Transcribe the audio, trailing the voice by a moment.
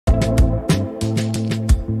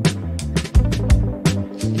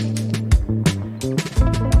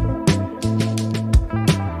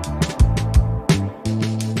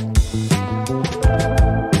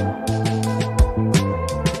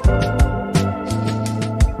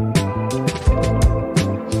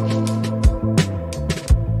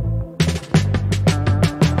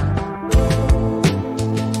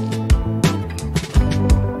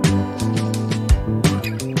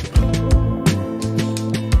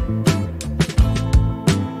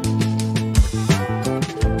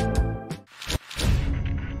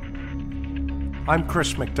I'm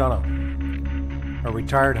Chris McDonough, a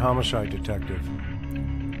retired homicide detective.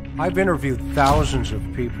 I've interviewed thousands of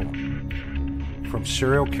people, from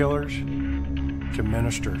serial killers to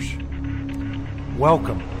ministers.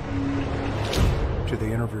 Welcome to the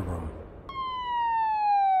interview room.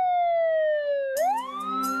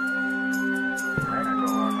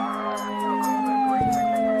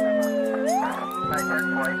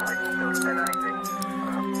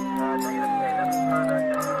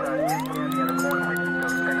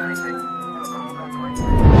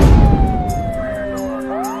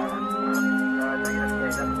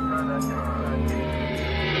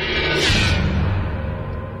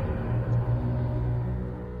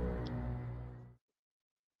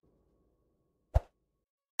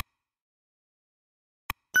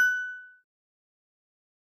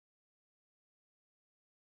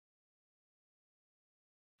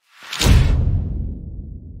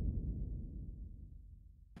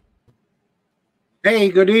 Hey,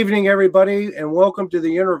 good evening, everybody, and welcome to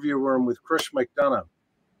the interview room with Chris McDonough.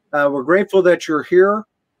 We're grateful that you're here,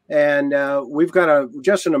 and we've got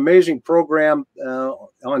just an amazing program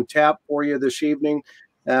on tap for you this evening.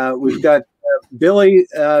 We've got Billy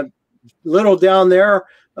Little down there,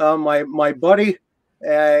 my buddy,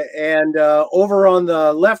 and over on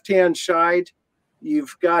the left-hand side,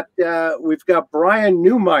 we've got Bryan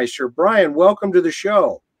Neumeister. Bryan, welcome to the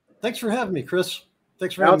show. Thanks for having me, Chris.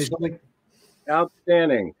 Thanks for having me, Billy.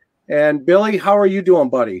 Outstanding. And Billy, how are you doing,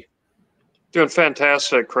 buddy? Doing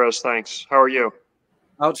fantastic, Chris. Thanks. How are you?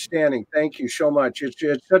 Outstanding. Thank you so much. It's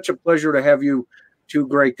such a pleasure to have you two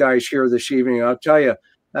great guys here this evening. I'll tell you,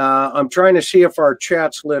 I'm trying to see if our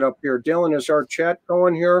chat's lit up here. Dillan, is our chat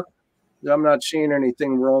going here? I'm not seeing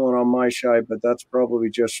anything rolling on my side, but that's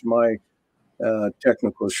probably just my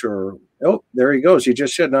technical sure. Oh, there he goes. He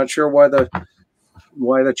just said, not sure why the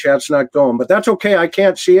chat's not going, but that's okay. I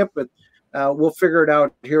can't see it, but we'll figure it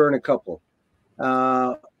out here in a couple.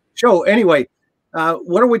 So anyway,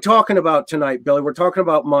 what are we talking about tonight, Billy? We're talking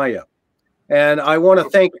about Maya. And I want to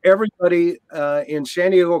thank everybody in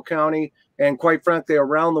San Diego County and quite frankly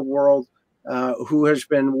around the world who has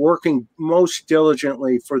been working most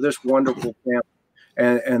diligently for this wonderful family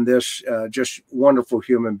and this just wonderful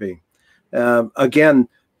human being. Again,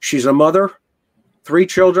 she's a mother, 3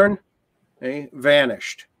 children,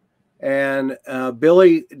 vanished. And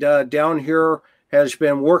Billy down here has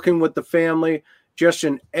been working with the family, just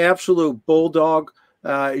an absolute bulldog.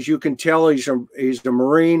 As you can tell, he's a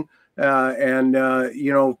Marine, and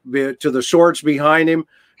you know, to the swords behind him.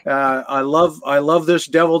 I love this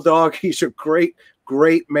devil dog. He's a great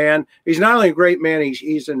man. He's not only a great man,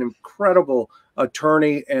 he's an incredible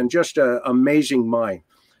attorney and just an amazing mind.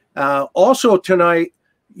 Also tonight,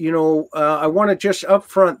 you know, I want to just up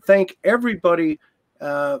front thank everybody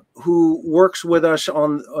who works with us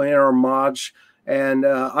in our mods, and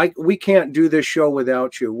we can't do this show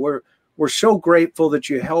without you. We're so grateful that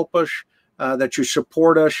you help us, that you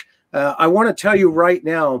support us. I want to tell you right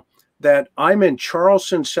now that I'm in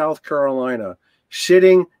Charleston, South Carolina,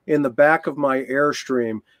 sitting in the back of my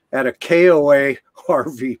Airstream at a KOA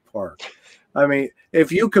RV park. I mean,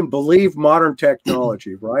 if you can believe modern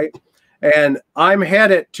technology, right? And I'm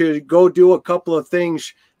headed to go do a couple of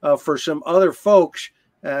things for some other folks,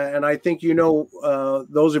 and I think you know,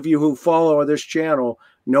 those of you who follow this channel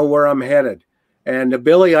know where I'm headed. And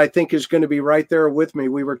Billy, I think, is going to be right there with me.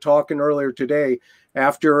 We were talking earlier today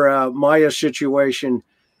after Maya's situation.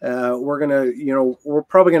 We're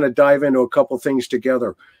probably going to dive into a couple things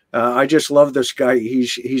together. I just love this guy.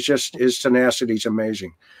 He's just, his tenacity is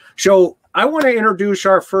amazing. So I want to introduce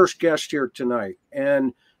our first guest here tonight,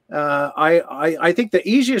 and I think the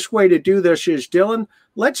easiest way to do this is, Dillan,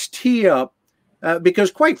 let's tee up,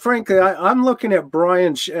 because quite frankly, I'm looking at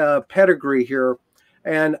Bryan's pedigree here,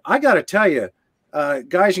 and I got to tell you,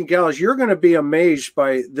 guys and gals, you're going to be amazed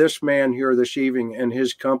by this man here this evening and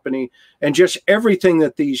his company and just everything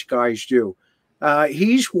that these guys do.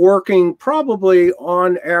 He's working probably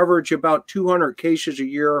on average about 200 cases a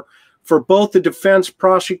year for both the defense,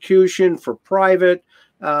 prosecution, for private.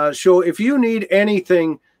 So if you need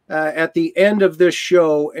anything at the end of this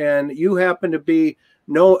show, and you happen to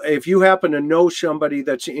if you happen to know somebody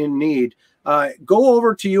that's in need, go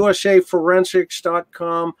over to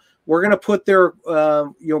usaforensics.com. We're going to put their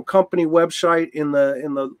company website in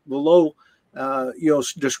the below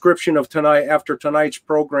description of tonight after tonight's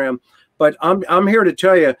program. But I'm here to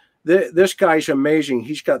tell you this guy's amazing.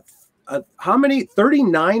 He's got how many?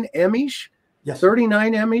 39 Emmys? Yes.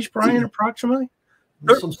 39 Emmys, Bryan, approximately.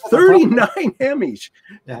 some stuff. 39 Emmys.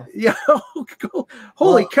 Yeah. Yeah.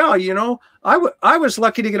 Holy cow! You know, I was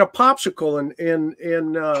lucky to get a popsicle in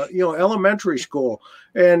elementary school,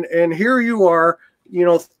 and here you are. You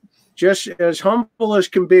know, just as humble as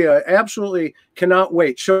can be. I absolutely cannot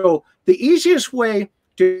wait. So the easiest way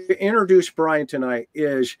to introduce Bryan tonight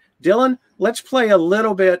is, Dillan, let's play a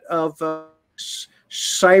little bit of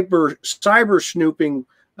cyber snooping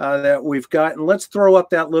that we've got, and let's throw up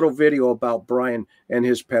that little video about Bryan and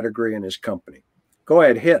his pedigree and his company. Go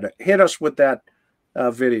ahead, hit us with that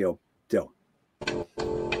video, Dill.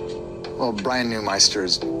 Well, Bryan Neumeister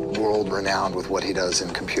is world-renowned with what he does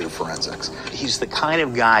in computer forensics. He's the kind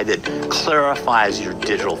of guy that clarifies your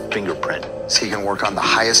digital fingerprint. So he can work on the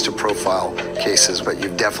highest of profile cases, but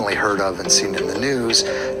you've definitely heard of and seen in the news,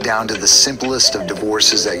 down to the simplest of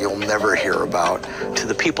divorces that you'll never hear about. To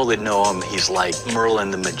the people that know him, he's like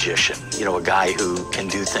Merlin the magician. You know, a guy who can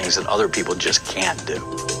do things that other people just can't do.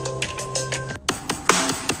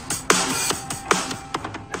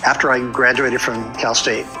 After I graduated from Cal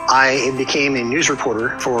State, I became a news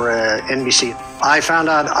reporter for NBC. I found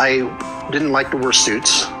out I didn't like to wear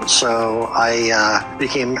suits, so I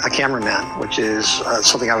became a cameraman, which is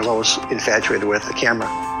something I was always infatuated with, the camera.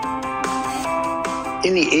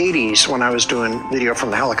 In the 80s, when I was doing video from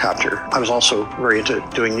the helicopter, I was also very into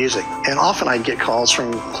doing music. And often I'd get calls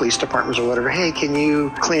from police departments or whatever, hey, can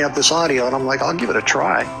you clean up this audio? And I'm like, I'll give it a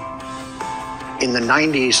try. In the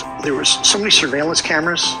 90s, there was so many surveillance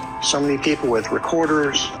cameras, so many people with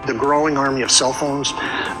recorders, the growing army of cell phones,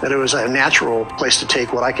 that it was a natural place to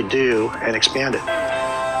take what I could do and expand it.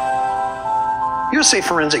 USA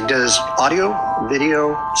Forensic does audio,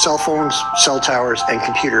 video, cell phones, cell towers, and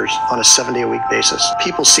computers on a 7-day-a-week basis.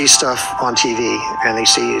 People see stuff on TV, and they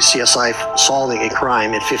see CSI solving a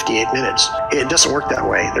crime in 58 minutes. It doesn't work that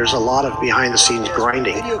way. There's a lot of behind-the-scenes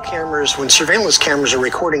grinding. Video cameras, when surveillance cameras are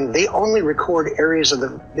recording, they only record areas of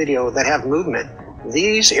the video that have movement.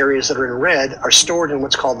 These areas that are in red are stored in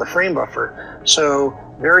what's called the frame buffer. So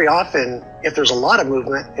very often, if there's a lot of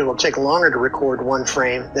movement, it will take longer to record one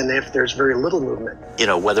frame than if there's very little movement. You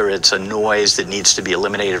know, whether it's a noise that needs to be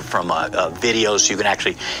eliminated from a video so you can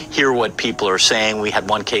actually hear what people are saying. We had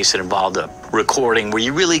one case that involved a recording where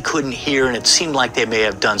you really couldn't hear, and it seemed like they may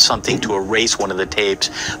have done something to erase one of the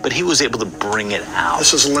tapes, but he was able to bring it out.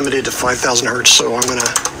 This is limited to 5,000 hertz, so I'm going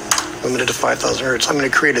to limit it to 5,000 hertz. I'm going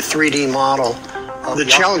to create a 3D model. The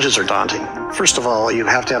challenges are daunting. First of all, you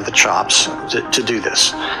have to have the chops to do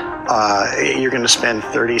this. You're going to spend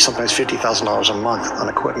 $30,000, sometimes $50,000 a month on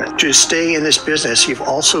equipment. To stay in this business, you've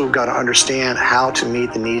also got to understand how to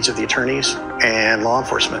meet the needs of the attorneys and law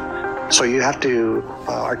enforcement. So you have to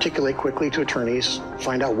articulate quickly to attorneys,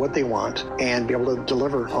 find out what they want, and be able to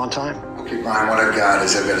deliver on time. Okay, Bryan, what I've got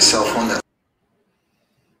is I've got a cell phone that...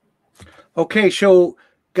 Okay, so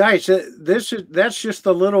guys, that's just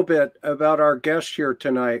a little bit about our guest here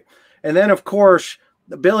tonight. And then, of course,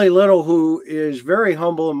 Billy Little, who is very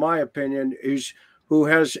humble, in my opinion, who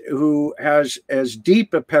has as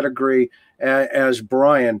deep a pedigree as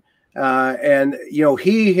Bryan. And, you know,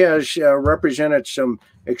 he has represented some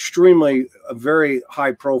extremely very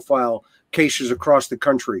high-profile cases across the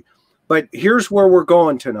country. But here's where we're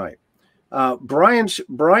going tonight.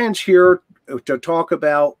 Bryan's here to talk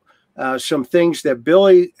about some things that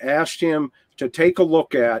Billy asked him to take a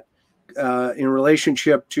look at in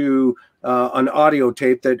relationship to an audio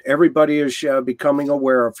tape that everybody is becoming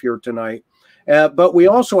aware of here tonight. But we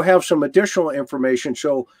also have some additional information.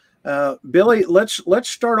 So, Billy, let's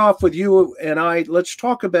start off with you and I. Let's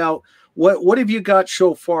talk about what have you got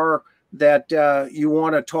so far that you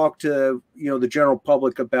want to talk to the general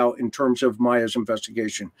public about in terms of Maya's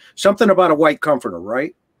investigation. Something about a white comforter,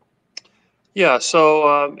 right? Yeah,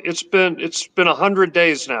 so it's been 100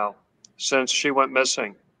 days now since she went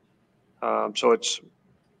missing. So it's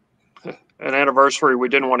an anniversary we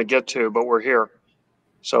didn't want to get to, but we're here.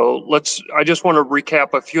 So I just want to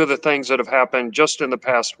recap a few of the things that have happened just in the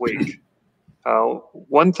past week.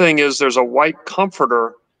 One thing is there's a white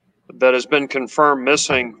comforter that has been confirmed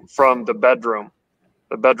missing from the bedroom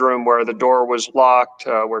where the door was locked,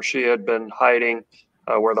 where she had been hiding.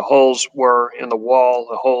 Where the holes were in the wall,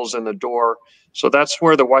 the holes in the door. So that's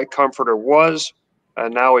where the white comforter was,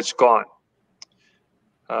 and now it's gone.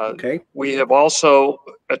 Okay. We have also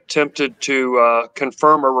attempted to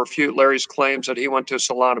confirm or refute Larry's claims that he went to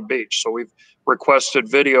Solana Beach. So we've requested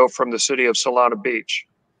video from the city of Solana Beach.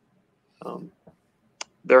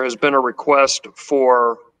 There has been a request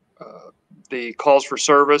for the calls for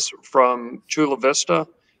service from Chula Vista,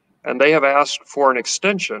 and they have asked for an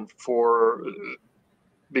extension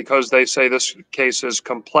because they say this case is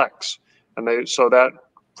complex, and so that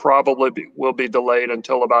will be delayed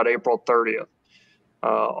until about April 30th.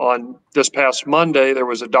 On this past Monday, there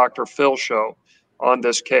was a Dr. Phil show on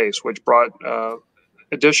this case, which brought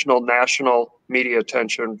additional national media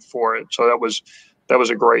attention for it. So that was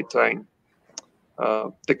a great thing.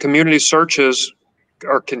 The community searches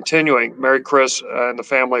are continuing. Mary Chris and the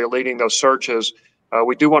family are leading those searches.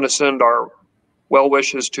 We do want to send our well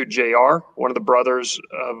wishes to JR, one of the brothers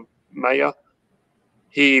of Maya.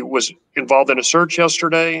 He was involved in a search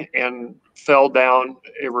yesterday and fell down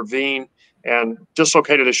a ravine and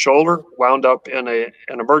dislocated his shoulder, wound up in an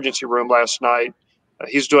emergency room last night.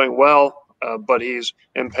 He's doing well, but he's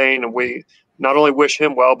in pain, and we not only wish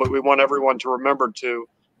him well, but we want everyone to remember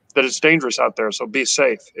that it's dangerous out there. So be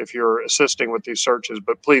safe if you're assisting with these searches.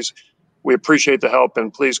 But please, we appreciate the help,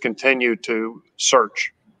 and please continue to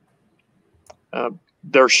search.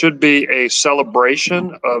 There should be a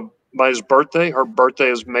celebration of Maya's birthday. Her birthday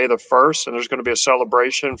is May the 1st, and there's going to be a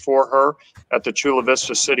celebration for her at the Chula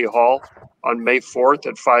Vista City Hall on May 4th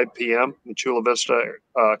at 5 p.m. in Chula Vista,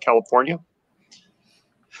 California.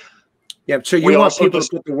 Yeah, so you want people to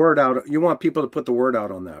put the word out. You want people to put the word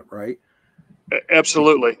out on that, right?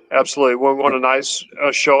 Absolutely, absolutely. We want a nice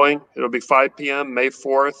showing. It'll be 5 p.m. May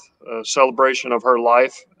 4th, a celebration of her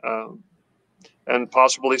life, and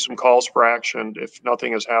possibly some calls for action if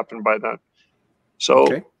nothing has happened by then. So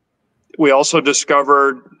we also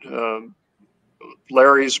discovered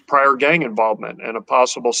Larry's prior gang involvement and a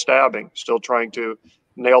possible stabbing. Still trying to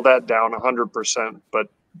nail that down 100%, but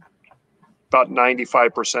about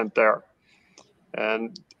 95% there.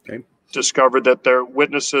 And discovered that there are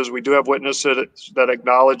witnesses. We do have witnesses that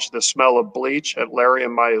acknowledge the smell of bleach at Larry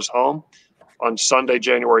and Maya's home on Sunday,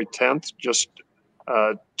 January 10th, just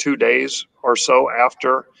 2 days or so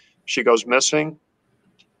after she goes missing.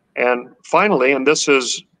 And finally, and this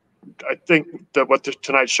is, I think that what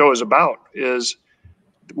tonight's show is about, is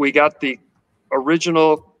we got the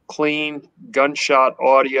original clean gunshot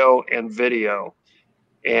audio and video.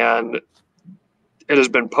 And it has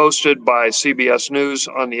been posted by CBS News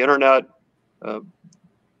on the internet.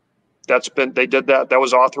 They did that. That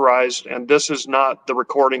was authorized. And this is not the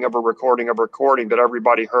recording of a recording of a recording that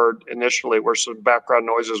everybody heard initially, where some background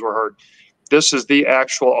noises were heard. This is the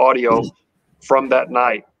actual audio from that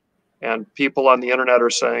night. And people on the internet are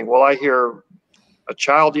saying, well, I hear a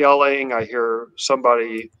child yelling, I hear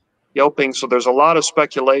somebody yelping. So there's a lot of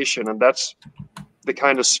speculation, and that's the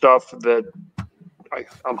kind of stuff that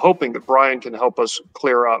I'm hoping that Bryan can help us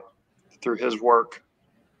clear up through his work.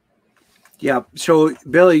 Yeah. So,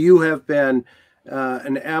 Billy, you have been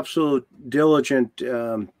an absolute diligent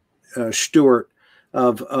steward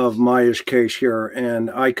of Maya's case here, and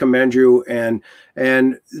I commend you. And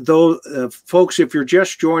though, folks, if you're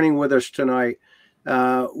just joining with us tonight,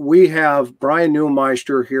 we have Bryan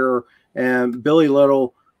Neumeister here and Billy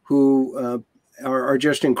Little, who are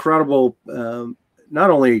just incredible, not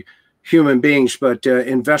only human beings, but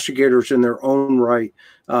investigators in their own right,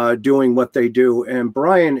 doing what they do. And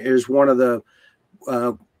Bryan is one of the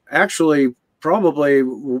actually probably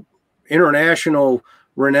international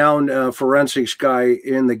renowned forensics guy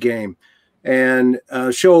in the game. And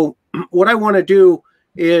so what I want to do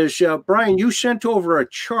is, Bryan, you sent over a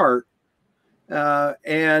chart,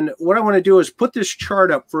 and what I want to do is put this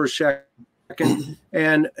chart up for a second.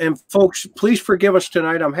 And folks, please forgive us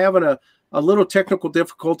tonight. I'm having a little technical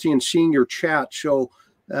difficulty in seeing your chat, so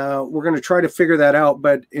we're going to try to figure that out.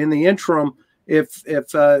 But in the interim, if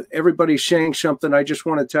everybody's saying something, I just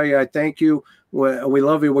want to tell you I thank you. We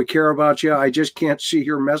love you. We care about you. I just can't see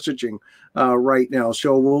your messaging right now,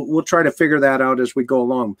 so we'll try to figure that out as we go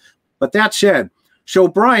along. But that said, so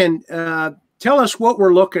Bryan, tell us what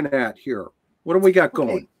we're looking at here. What do we got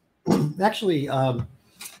going? Actually,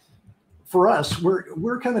 for us,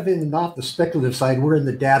 we're kind of in not the speculative side, we're in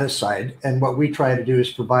the data side. And what we try to do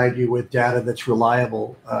is provide you with data that's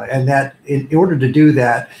reliable. And that in order to do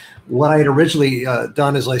that, what I had originally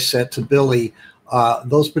done is I said to Billy,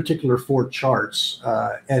 those particular 4 charts,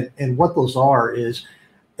 and what those are is,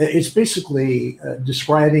 it's basically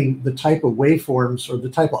describing the type of waveforms or the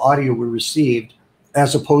type of audio we received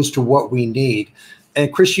as opposed to what we need.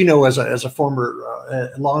 And Chris, you know, as a former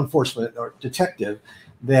law enforcement or detective,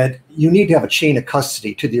 that you need to have a chain of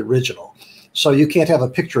custody to the original. So you can't have a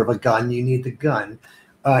picture of a gun, you need the gun.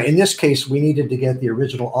 In this case, we needed to get the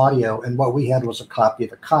original audio, and what we had was a copy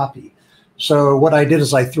of a copy. So what I did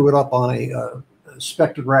is I threw it up on a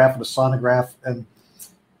spectrograph and a sonograph, and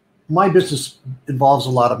my business involves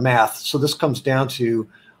a lot of math. So this comes down to,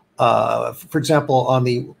 for example, on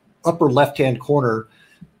the upper left-hand corner,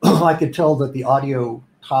 I could tell that the audio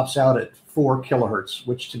tops out at 4 kilohertz,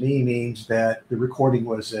 which to me means that the recording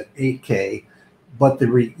was at 8K. but the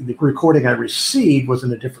recording I received was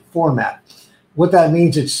in a different format. What that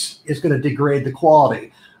means, it's going to degrade the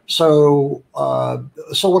quality. So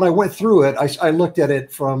when I went through it, I looked at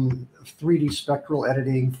it from 3D spectral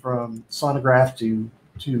editing, from sonograph to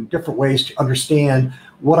different ways to understand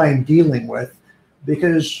what I'm dealing with.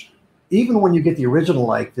 Because even when you get the original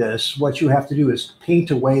like this, what you have to do is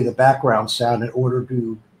paint away the background sound in order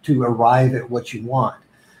to arrive at what you want.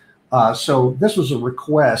 So this was a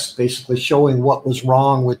request basically showing what was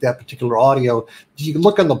wrong with that particular audio. You can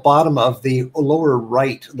look on the bottom of the lower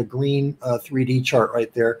right, the green 3D chart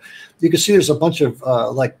right there. You can see there's a bunch of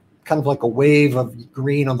kind of like a wave of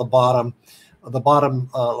green on the bottom.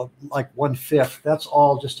 Like 1/5. That's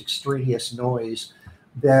all just extraneous noise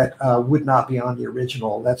that would not be on the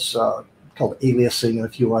original. That's called aliasing and a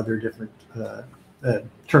few other different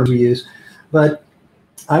terms we use. But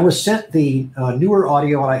I was sent the newer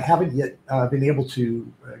audio, and I haven't yet been able to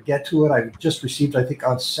get to it. I just received, I think,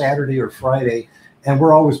 on Saturday or Friday, and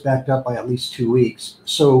we're always backed up by at least 2 weeks.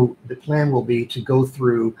 So the plan will be to go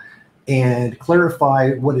through and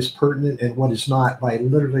clarify what is pertinent and what is not by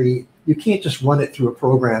literally, you can't just run it through a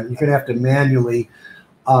program. You're going to have to manually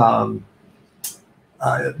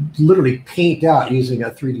literally paint out using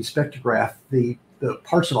a 3D spectrograph the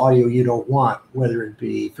parts of audio you don't want, whether it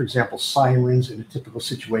be, for example, sirens in a typical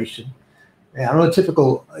situation. And I know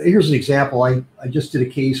here's an example. I just did a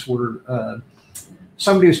case where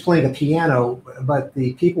somebody was playing a piano, but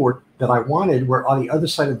the people that I wanted were on the other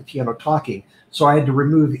side of the piano talking. So I had to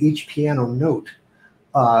remove each piano note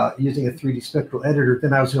using a 3D spectral editor.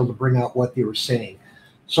 Then I was able to bring out what they were saying.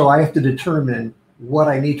 So I have to determine what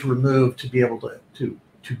I need to remove to be able to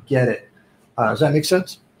get it. Does that make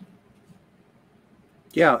sense?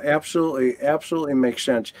 Yeah, absolutely makes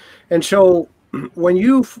sense. And so when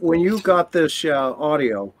you got this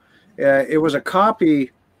audio, it was a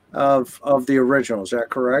copy of the original. Is that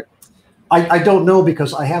correct? I don't know,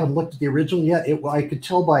 because I haven't looked at the original yet. I could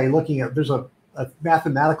tell by looking at, there's a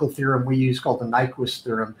mathematical theorem we use called the Nyquist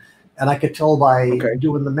theorem, and I could tell by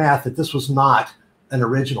doing the math that this was not an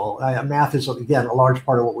original. Math is, again, a large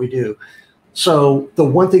part of what we do. So the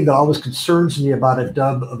one thing that always concerns me about a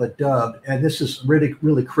dub of a dub, and this is really,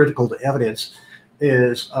 really critical to evidence,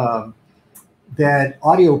 is that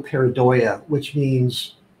audio pareidoia, which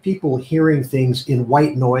means people hearing things in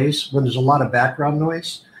white noise when there's a lot of background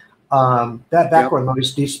noise. That background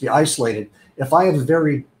noise needs to be isolated. If I have a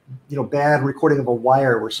very bad recording of a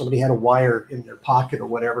wire where somebody had a wire in their pocket or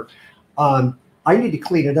whatever, I need to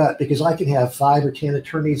clean it up, because I can have 5 or 10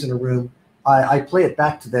 attorneys in a room. I play it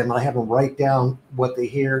back to them, and I have them write down what they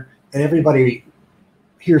hear, and everybody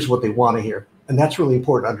hears what they want to hear. And that's really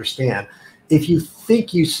important to understand. If you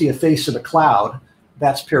think you see a face in a cloud,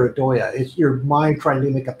 that's pareidoia. It's your mind trying to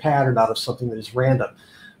make a pattern out of something that is random.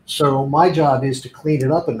 So my job is to clean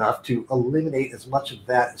it up enough to eliminate as much of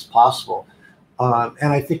that as possible.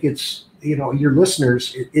 And I think it's, your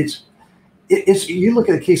listeners, it's you look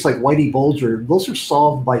at a case like Whitey Bulger, those are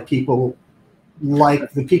solved by people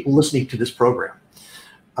like the people listening to this program,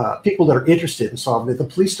 people that are interested in solving it. The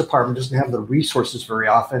police department doesn't have the resources very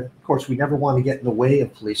often. Of course, we never want to get in the way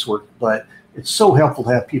of police work, but it's so helpful to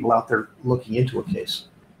have people out there looking into a case.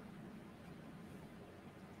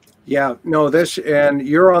 Yeah, no, and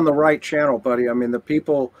you're on the right channel, buddy. I mean, the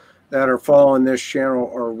people that are following this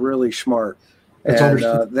channel are really smart, and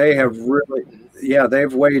they have really,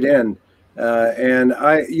 they've weighed in. And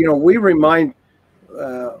I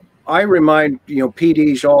remind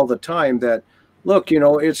PDs all the time that, look,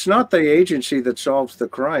 it's not the agency that solves the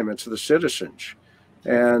crime; it's the citizens.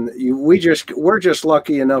 And we're just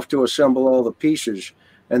lucky enough to assemble all the pieces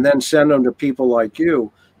and then send them to people like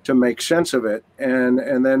you to make sense of it.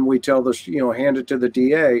 And then we tell this, hand it to the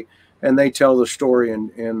DA, and they tell the story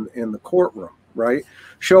in the courtroom, right?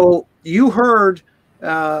 So you heard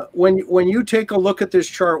when you take a look at this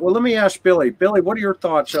chart. Well, let me ask Billy. Billy, what are your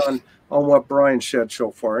thoughts on what Bryan said so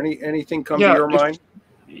far? Anything come to your mind?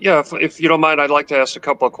 If you don't mind, I'd like to ask a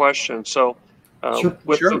couple of questions. So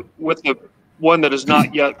with the one that has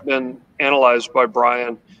not yet been analyzed by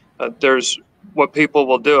Bryan, there's what people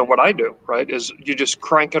will do, and what I do, right, is you just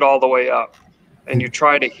crank it all the way up and you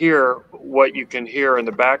try to hear what you can hear in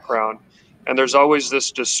the background. And there's always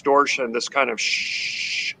this distortion, this kind of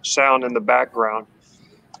shh sound in the background.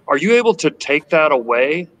 Are you able to take that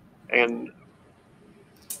away and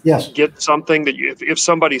get something that if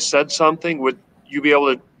somebody said something, would you be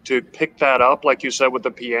able to pick that up, like you said, with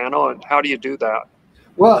the piano? And how do you do that?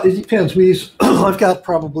 Well, it depends. We've got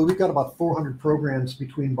about 400 programs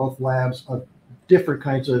between both labs of different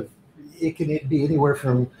kinds of. It can be anywhere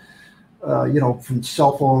from, from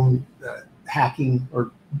cell phone hacking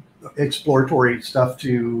or exploratory stuff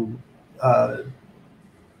to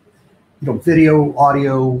video,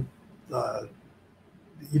 audio,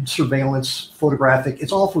 surveillance, photographic.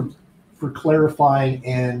 It's all for clarifying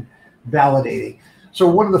and validating. So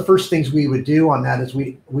one of the first things we would do on that is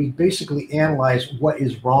we basically analyze what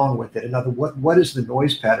is wrong with it. Another, what is the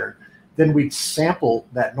noise pattern? Then we'd sample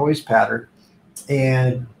that noise pattern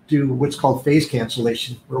and do what's called phase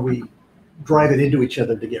cancellation, where we drive it into each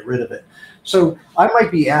other to get rid of it. So I might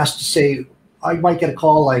be asked to say, I might get a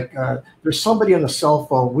call like, there's somebody on a cell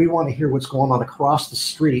phone. We want to hear what's going on across the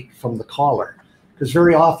street from the caller. Because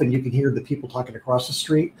very often you can hear the people talking across the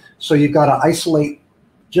street. So you've got to isolate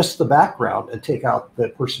just the background and take out the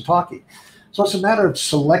person talking. So it's a matter of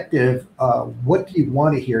selective, what do you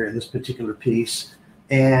want to hear in this particular piece?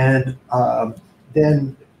 And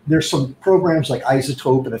then there's some programs like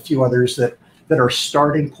Isotope and a few others that are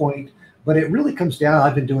starting point. But it really comes down,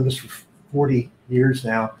 I've been doing this for 40 years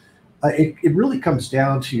now. It really comes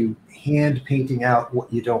down to hand painting out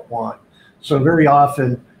what you don't want. So very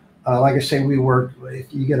often, like I say, we work,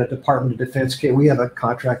 if you get a Department of Defense case, we have a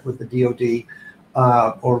contract with the DOD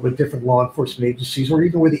or with different law enforcement agencies, or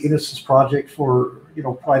even with the Innocence Project for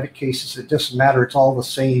private cases. It doesn't matter. It's all the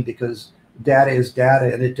same because data is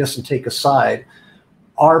data and it doesn't take a side.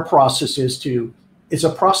 Our process is it's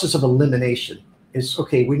a process of elimination. It's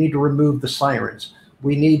okay, we need to remove the sirens.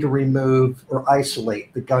 We need to remove or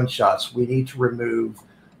isolate the gunshots. We need to remove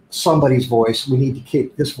somebody's voice. We need to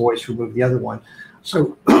keep this voice, remove the other one.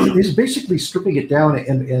 So it's basically stripping it down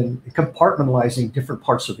and compartmentalizing different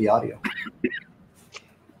parts of the audio.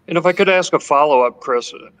 And if I could ask a follow-up,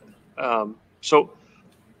 Chris. So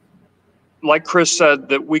like Chris said,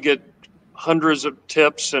 that we get hundreds of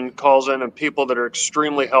tips and calls in and people that are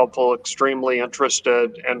extremely helpful, extremely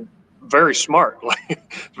interested, and very smart,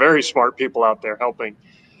 like very smart people out there helping.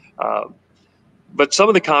 But some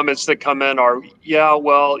of the comments that come in are, yeah,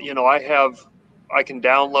 well, I can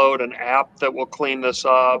download an app that will clean this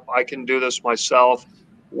up. I can do this myself.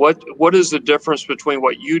 What is the difference between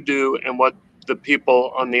what you do and what the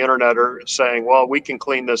people on the internet are saying? Well, we can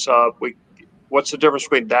clean this up. What's the difference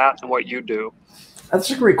between that and what you do? That's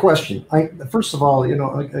a great question. First of all,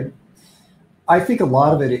 I think a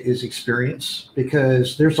lot of it is experience,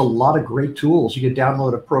 because there's a lot of great tools. You can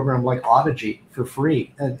download a program like Audigy for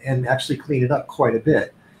free and actually clean it up quite a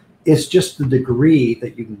bit. It's just the degree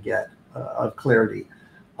that you can get of clarity.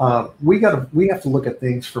 We have to look at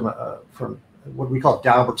things from what we call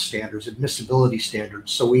Daubert standards, admissibility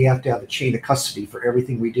standards. So we have to have a chain of custody for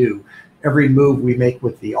everything we do. Every move we make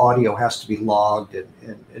with the audio has to be logged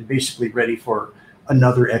and basically ready for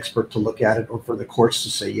another expert to look at it, or for the courts to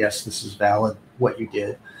say, yes, this is valid, what you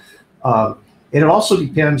did. And it also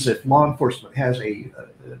depends if law enforcement has a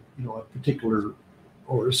particular,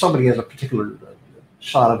 or somebody has a particular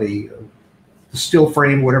shot of a still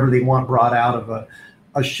frame, whatever they want brought out of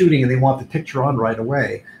a shooting, and they want the picture on right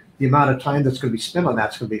away. The amount of time that's going to be spent on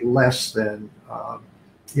that's going to be less than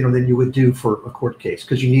than you would do for a court case,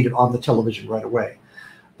 because you need it on the television right away.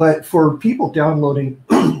 But for people downloading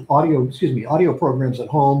audio programs at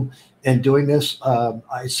home and doing this,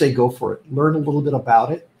 I say go for it. Learn a little bit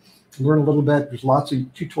about it. Learn a little bit. There's lots of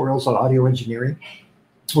tutorials on audio engineering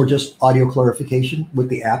or just audio clarification with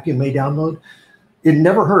the app you may download. It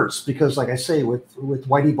never hurts, because like I say, with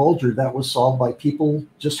Whitey Bulger, that was solved by people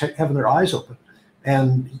just having their eyes open.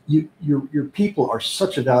 And your people are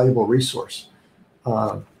such a valuable resource.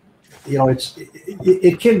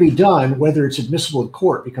 It can be done. Whether it's admissible in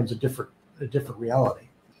court becomes a different reality.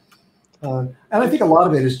 And I think a lot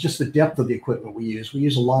of it is just the depth of the equipment we use. We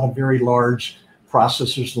use a lot of very large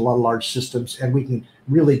processors, a lot of large systems, and we can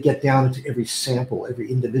really get down into every sample,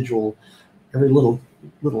 every individual, every little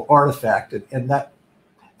artifact, and that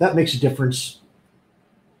makes a difference.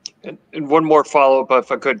 And one more follow-up,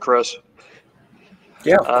 if I could, Chris.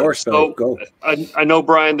 Yeah, of course. Go. I know,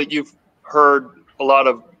 Bryan, that you've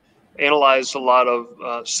analyzed a lot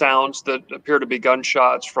of sounds that appear to be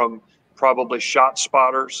gunshots from probably shot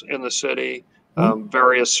spotters in the city,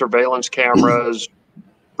 various surveillance cameras,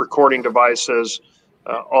 recording devices,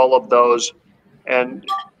 all of those. And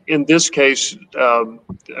in this case, I've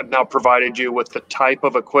now provided you with the type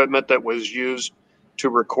of equipment that was used to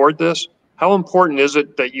record this. How important is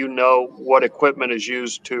it that you know what equipment is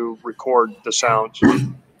used to record the sounds?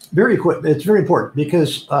 It's very important,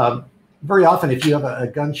 because very often if you have a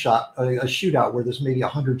gunshot, a shootout where there's maybe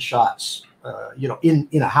 100 shots, in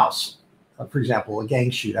a house, for example, a gang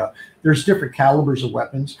shootout, there's different calibers of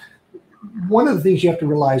weapons. One of the things you have to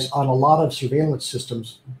realize on a lot of surveillance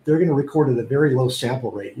systems, they're going to record at a very low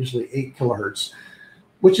sample rate, usually 8 kilohertz,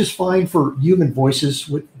 which is fine for human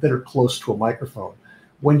voices that are close to a microphone.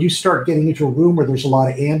 When you start getting into a room where there's a lot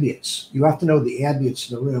of ambience, you have to know the ambience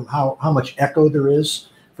in the room, how much echo there is.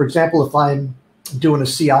 For example, if I'm doing a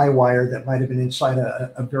CI wire that might have been inside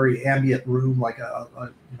a very ambient room, like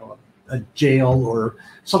a jail or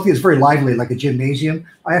something that's very lively, like a gymnasium,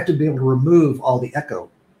 I have to be able to remove all the echo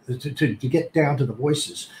to get down to the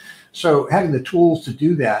voices. So having the tools to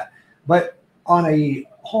do that. But on a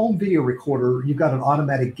home video recorder, you've got an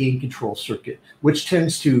automatic gain control circuit, which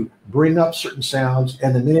tends to bring up certain sounds,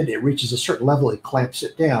 and the minute it reaches a certain level, it clamps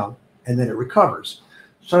it down, and then it recovers.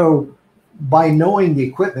 So by knowing the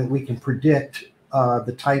equipment, we can predict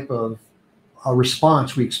the type of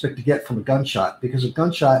response we expect to get from a gunshot, because a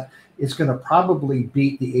gunshot is going to probably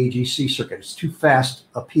beat the AGC circuit. It's too fast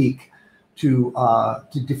a peak to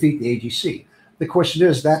defeat the AGC. The question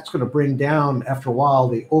is, that's going to bring down, after a while,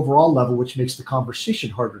 the overall level, which makes the conversation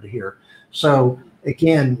harder to hear. So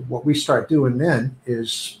again, what we start doing then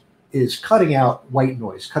is cutting out white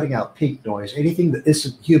noise, cutting out pink noise, anything that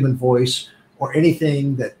isn't human voice or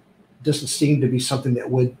anything that doesn't seem to be something that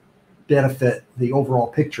would benefit the overall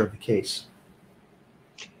picture of the case.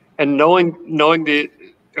 And knowing the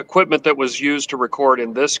equipment that was used to record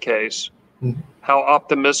in this case, how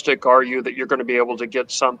optimistic are you that you're going to be able to get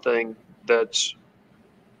something that's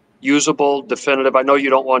usable, definitive? I know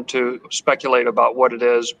you don't want to speculate about what it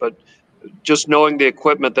is, but just knowing the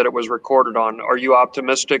equipment that it was recorded on, are you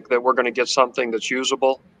optimistic that we're going to get something that's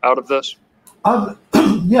usable out of this?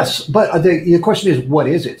 Yes, but the question is, what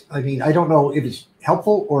is it? I mean, I don't know if it's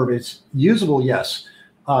helpful or if it's usable. Yes.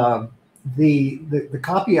 The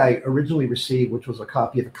copy I originally received, which was a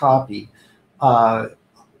copy of the copy,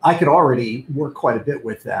 I could already work quite a bit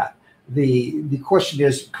with that. The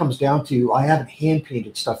question comes down to, I haven't hand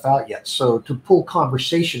painted stuff out yet. So to pull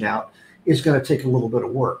conversation out is going to take a little bit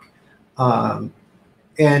of work. And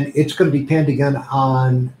it's going to depend again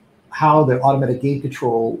on how the automatic gain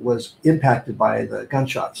control was impacted by the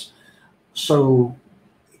gunshots. So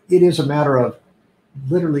it is a matter of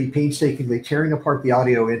literally painstakingly tearing apart the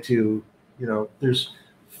audio into, there's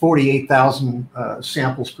 48,000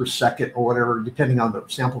 samples per second or whatever, depending on the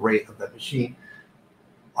sample rate of that machine.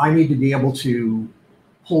 I need to be able to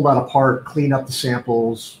pull that apart, clean up the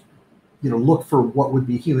samples, look for what would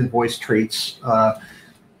be human voice traits.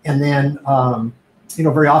 And then,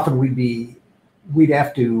 very often we'd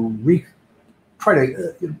have to try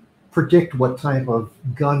to predict what type of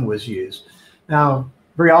gun was used. Now,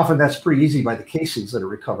 very often that's pretty easy by the casings that are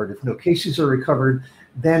recovered. If no casings are recovered,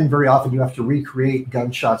 then very often you have to recreate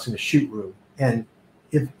gunshots in a shoot room. And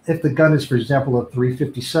if the gun is, for example, a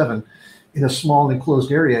 .357, in a small enclosed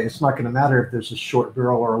area, it's not going to matter if there's a short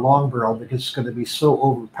barrel or a long barrel, because it's going to be so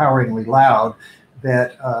overpoweringly loud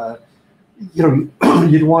that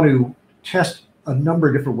you'd want to test a number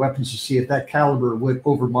of different weapons to see if that caliber would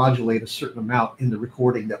overmodulate a certain amount in the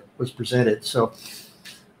recording that was presented. So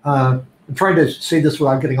I'm trying to say this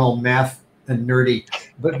without getting all math and nerdy,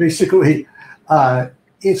 but basically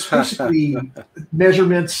it's basically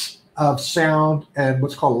measurements of sound and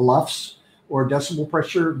what's called LUFS, or decibel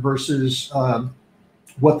pressure, versus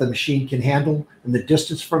what the machine can handle, and the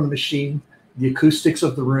distance from the machine, the acoustics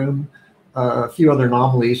of the room, a few other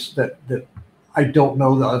anomalies that I don't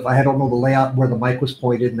know. I don't know the layout where the mic was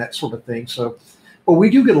pointed and that sort of thing. So, but we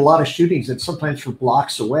do get a lot of shootings that sometimes from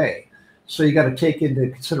blocks away. So you got to take into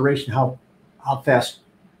consideration how fast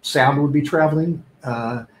sound would be traveling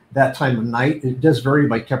that time of night. It does vary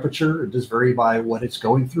by temperature. It does vary by what it's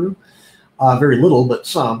going through. Very little, but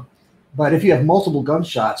some. But if you have multiple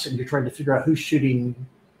gunshots and you're trying to figure out who's shooting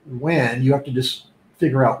when, you have to just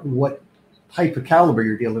figure out what type of caliber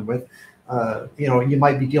you're dealing with. You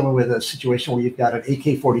might be dealing with a situation where you've got an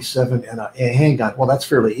AK-47 and a handgun. Well, that's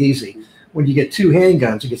fairly easy. When you get two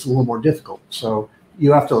handguns, it gets a little more difficult. So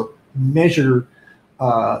you have to measure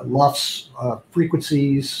LUFS,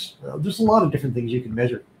 frequencies. There's a lot of different things you can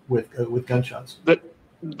measure with gunshots.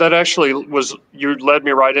 That actually you led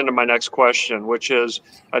me right into my next question, which is,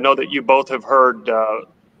 I know that you both have heard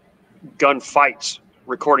gun fights,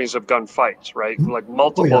 recordings of gun fights, right? Like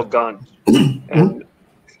multiple guns. And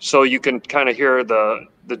so you can kind of hear the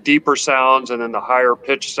deeper sounds and then the higher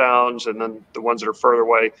pitch sounds and then the ones that are further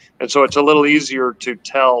away. And so it's a little easier to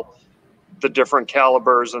tell the different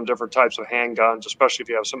calibers and different types of handguns, especially if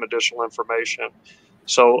you have some additional information.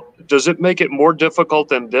 So does it make it more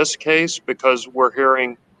difficult in this case because we're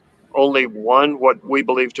hearing only one, what we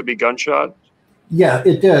believe to be gunshot? Yeah,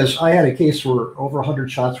 it does. I had a case where over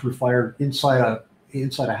 100 shots were fired inside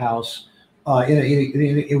a house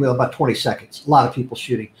in about 20 seconds. A lot of people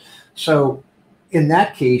shooting. So in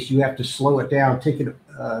that case, you have to slow it down, take it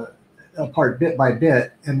apart bit by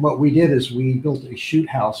bit. And what we did is we built a shoot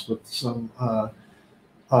house with some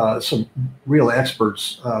some real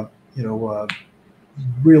experts,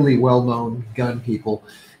 really well-known gun people,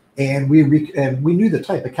 and we knew the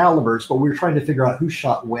type of calibers, but we were trying to figure out who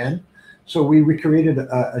shot when. So we recreated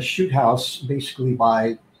a shoot house basically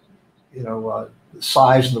by, the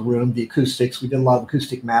size of the room, the acoustics. We did a lot of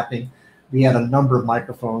acoustic mapping. We had a number of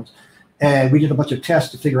microphones, and we did a bunch of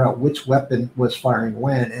tests to figure out which weapon was firing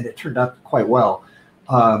when, and it turned out quite well,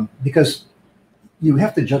 because you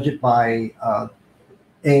have to judge it by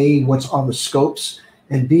A, what's on the scopes,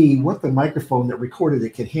 and B, what the microphone that recorded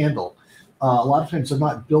it can handle. A lot of times they're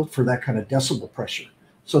not built for that kind of decibel pressure,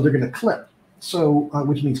 so they're going to clip, so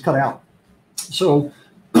which means cut out. So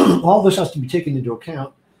all this has to be taken into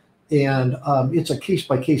account, and it's a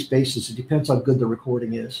case-by-case basis. It depends how good the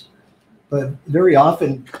recording is, but very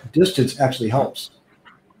often distance actually helps.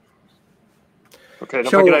 Okay, if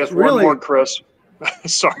I could ask one more, Chris.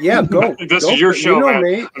 Sorry. Yeah, go. This is your show, man.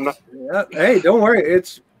 Me. Yeah, hey, don't worry.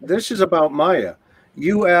 This is about Maya.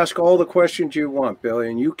 You ask all the questions you want, Billy,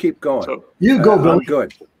 and you keep going. So, you go, Billy. I'm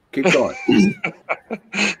good. Keep going.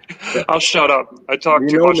 I'll shut up. I talk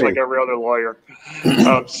too much like every other lawyer.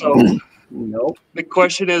 Nope. The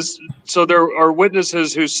question is, so there are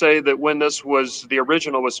witnesses who say that when the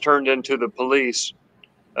original was turned into the police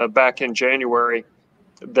back in January,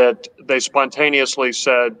 that they spontaneously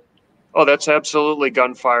said, "Oh, that's absolutely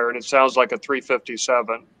gunfire, and it sounds like a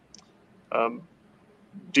 357."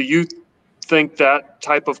 Do you think that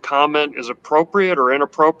type of comment is appropriate or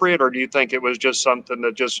inappropriate, or do you think it was just something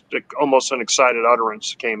that just almost an excited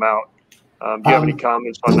utterance came out? Do you have any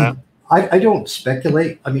comments on that? I don't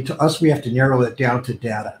speculate. I mean, to us, we have to narrow it down to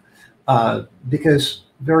data, because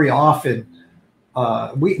very often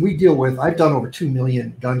we deal with, I've done over 2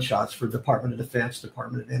 million gunshots for Department of Defense,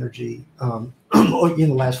 Department of Energy in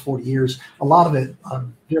the last 40 years. A lot of it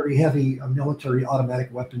very heavy military automatic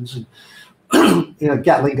weapons and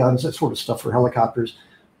Gatling guns, that sort of stuff for helicopters.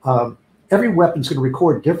 Every weapon's going to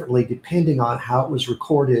record differently depending on how it was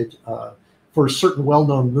recorded. For certain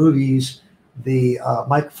well-known movies, the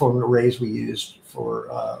microphone arrays we used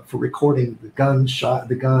for recording the guns and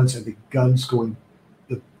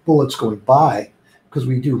the bullets going by, because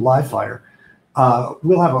we do live fire.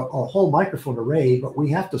 We'll have a whole microphone array, but we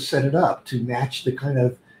have to set it up to match the kind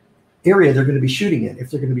of area they're going to be shooting in. If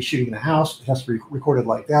they're going to be shooting in a house, it has to be recorded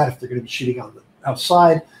like that. If they're going to be shooting on the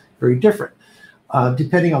outside, very different.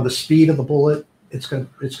 Depending on the speed of the bullet, it's going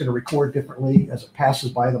to record differently as it passes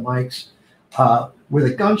by the mics. With a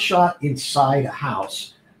gunshot inside a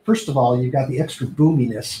house, first of all, you've got the extra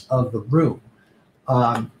boominess of the room.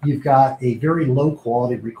 You've got a very low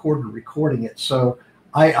quality recorder recording it. So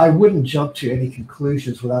I wouldn't jump to any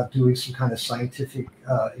conclusions without doing some kind of scientific,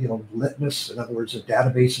 litmus. In other words, a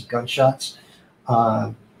database of gunshots.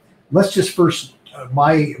 Let's just first,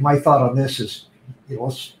 my thought on this is,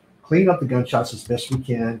 let's clean up the gunshots as best we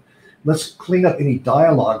can. Let's clean up any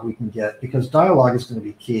dialogue we can get, because dialogue is going to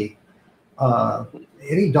be key.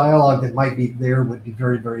 Any dialogue that might be there would be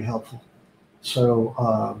very, very helpful.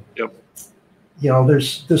 So,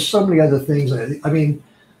 there's so many other things. I mean,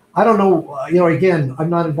 I don't know, again, I'm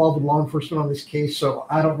not involved with law enforcement on this case, so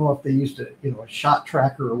I don't know if they used a shot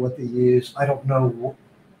tracker or what they used. I don't know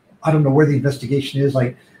where the investigation is.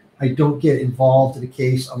 I don't get involved in a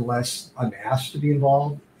case unless I'm asked to be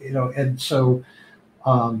involved, and so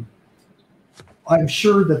I'm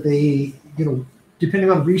sure that they, depending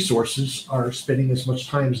on resources, are spending as much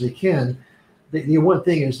time as they can. The one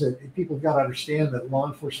thing is that people have got to understand that law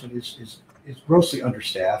enforcement is grossly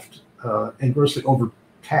understaffed and grossly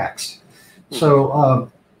overtaxed.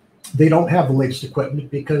 So they don't have the latest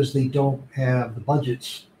equipment because they don't have the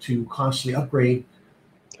budgets to constantly upgrade.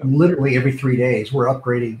 Literally every 3 days, we're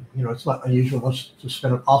upgrading. It's not unusual to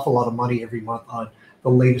spend an awful lot of money every month on the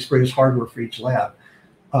latest, greatest hardware for each lab.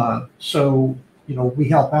 So we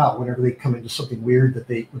help out whenever they come into something weird that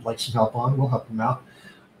they would like some help on. We'll help them out.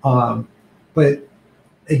 But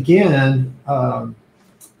again,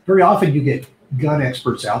 very often you get gun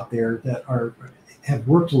experts out there that have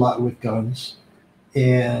worked a lot with guns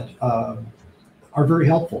and are very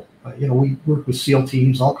helpful. We work with SEAL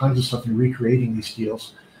teams, all kinds of stuff in recreating these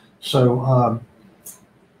deals. So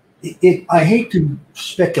I hate to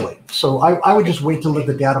speculate. So I would just wait to let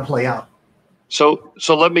the data play out. So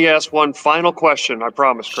let me ask one final question. I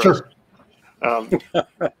promise, Chris. Sure.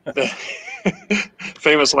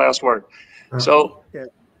 Famous last word. So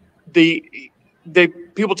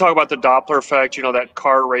people talk about the Doppler effect, that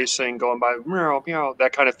car racing going by,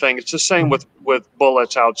 that kind of thing. It's the same with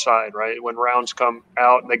bullets outside, right? When rounds come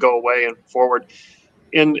out and they go away and forward.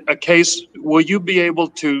 In a case, will you be able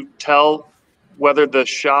to tell whether the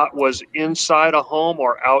shot was inside a home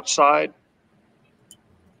or outside?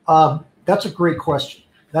 That's a great question.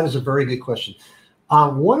 That is a very good question.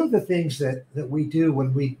 One of the things that we do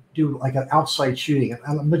when we do like an outside shooting,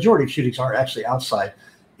 and a majority of shootings are actually outside,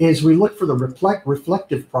 is we look for the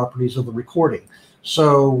reflective properties of the recording.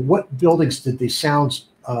 So what buildings did the sounds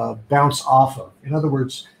bounce off of? In other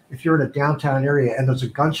words, if you're in a downtown area and there's a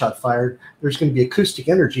gunshot fired, there's going to be acoustic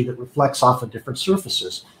energy that reflects off of different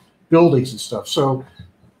surfaces, buildings and stuff. So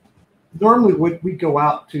normally we'd go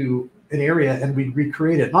out to an area and we'd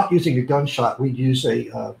recreate it, not using a gunshot. We'd use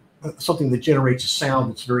something that generates a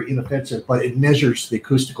sound that's very inoffensive, but it measures the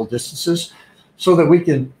acoustical distances so that we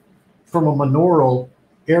can, from a monaural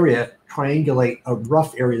area, triangulate a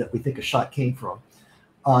rough area that we think a shot came from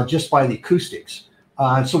just by the acoustics.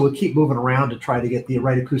 So we'll keep moving around to try to get the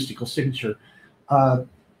right acoustical signature.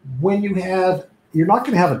 When you're not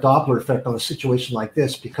going to have a Doppler effect on a situation like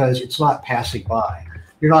this because it's not passing by.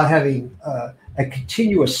 You're not having a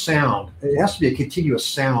continuous sound. It has to be a continuous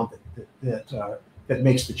sound that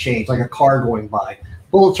makes the change, like a car going by.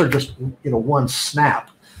 Bullets are just one snap,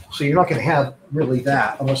 so you're not going to have really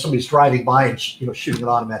that unless somebody's driving by and shooting an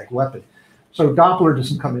automatic weapon. So Doppler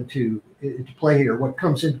doesn't come into play here. What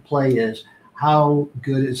comes into play is how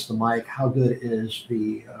good is the mic, how good is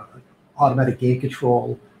the automatic gain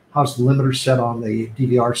control, how's the limiter set on the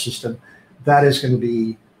DVR system. That is going to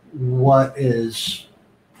be what is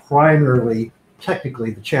primarily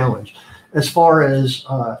technically the challenge. As far as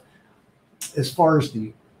the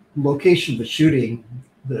location of the shooting,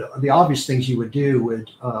 the obvious things you would do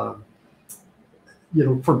would,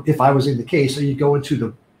 if I was in the case, so you'd go into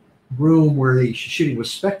the room where the shooting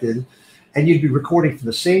was suspected, and you'd be recording from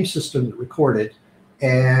the same system that recorded,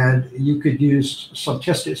 and you could use some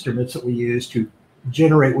test instruments that we use to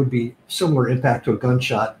generate would be similar impact to a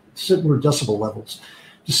gunshot, similar decibel levels,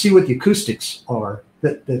 to see what the acoustics are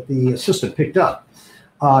that the system picked up.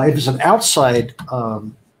 If it's an outside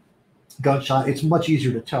gunshot, it's much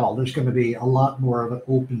easier to tell. There's going to be a lot more of an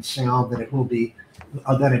open sound than it will be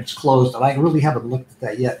than it's closed. And I really haven't looked at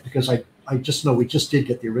that yet because I just know we just did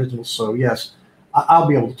get the original. So yes, I'll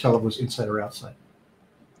be able to tell if it was inside or outside.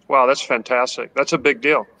 Wow, that's fantastic. That's a big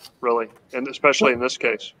deal, really, and especially in this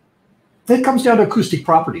case. That comes down to acoustic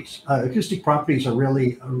properties. Acoustic properties are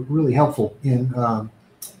really helpful in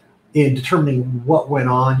determining what went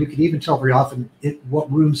on. You can even tell very often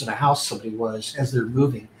what rooms in a house somebody was as they're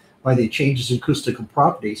moving by the changes in acoustical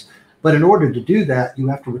properties. But in order to do that, you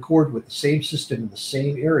have to record with the same system in the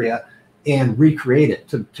same area and recreate it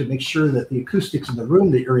to make sure that the acoustics in the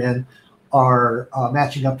room that you're in are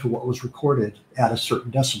matching up to what was recorded at a certain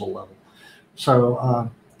decibel level. So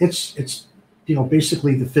it's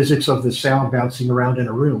basically the physics of the sound bouncing around in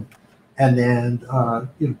a room, and then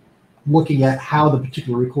looking at how the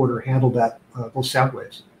particular recorder handled those sound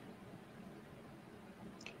waves.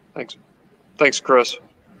 Thanks, Chris.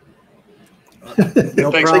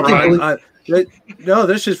 No problem. No,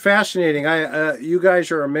 this is fascinating. You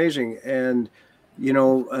guys are amazing, and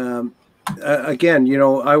again,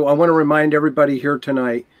 I want to remind everybody here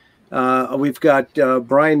tonight. We've got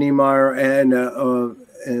Bryan Neumeister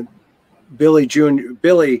and Billy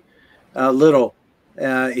Little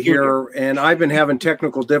here, and I've been having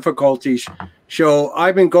technical difficulties. So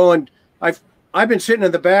I've been sitting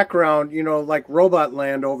in the background, like Robot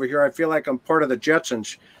Land over here. I feel like I'm part of the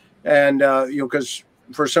Jetsons, and because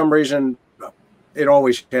for some reason it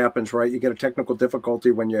always happens, right? You get a technical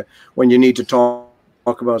difficulty when you need to talk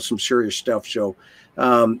about some serious stuff. So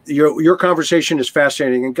your conversation is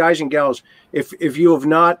fascinating, and guys and gals, if you have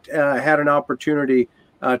not had an opportunity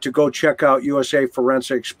to go check out USA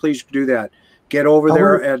Forensics, please do that. Get over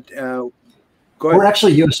there at go ahead. We're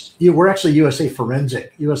actually USA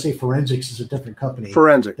Forensic. USA Forensics is a different company.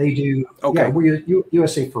 Forensic. They do. Okay. Yeah, we're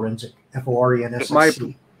USA Forensic.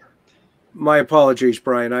 FORENSIC. My apologies,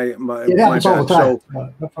 Bryan. It happens all the time.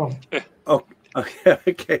 No problem.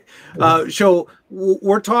 Okay. So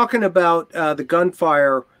we're talking about the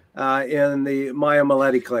gunfire in the Maya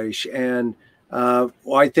Millete case, and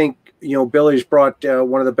I think Billy's brought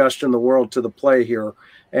one of the best in the world to the play here.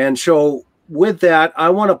 And so with that, I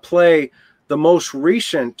want to play the most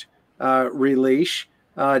recent release.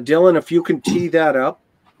 Dillan, if you can tee that up.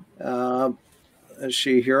 Let's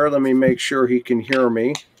see here. Let me make sure he can hear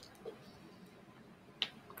me.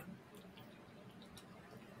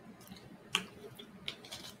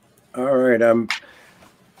 All right,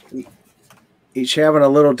 he's having a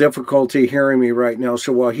little difficulty hearing me right now.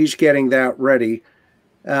 So while he's getting that ready,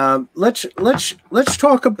 let's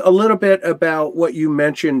talk a little bit about what you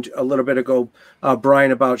mentioned a little bit ago,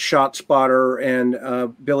 Bryan, about ShotSpotter,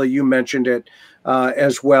 and Billy, you mentioned it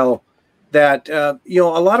as well. that you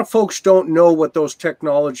know, a lot of folks don't know what those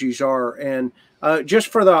technologies are. And just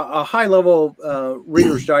for a high level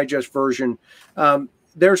Reader's Digest version,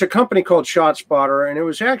 there's a company called ShotSpotter, and it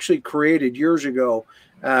was actually created years ago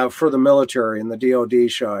for the military and the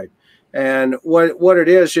DoD side. And what it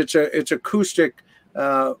is, it's acoustic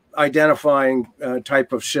identifying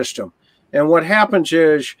type of system. And what happens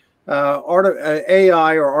is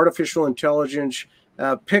AI, or artificial intelligence,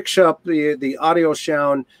 picks up the audio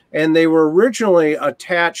sound, and they were originally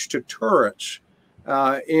attached to turrets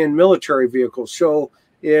in military vehicles. So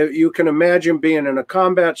if you can imagine being in a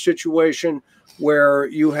combat situation where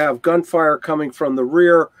you have gunfire coming from the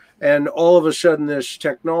rear, and all of a sudden this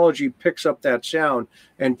technology picks up that sound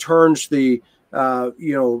and turns the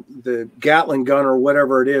you know, the Gatling gun or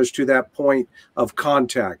whatever it is to that point of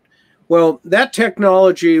contact. Well, that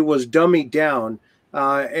technology was dummied down,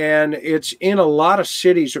 and it's in a lot of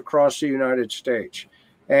cities across the United States.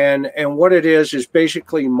 And what it is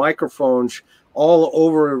basically microphones all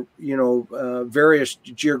over, you know, various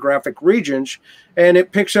geographic regions, and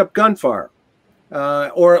it picks up gunfire,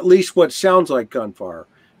 or at least what sounds like gunfire.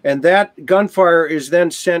 And that gunfire is then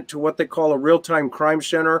sent to what they call a real-time crime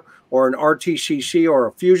center, or an RTCC, or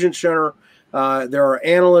a fusion center. There are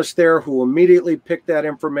analysts there who immediately pick that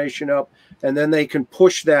information up, and then they can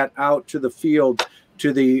push that out to the field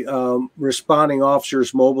to the responding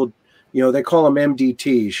officers' mobile, you know, they call them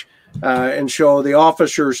MDTs. And so the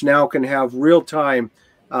officers now can have real-time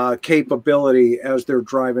capability as they're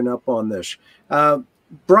driving up on this.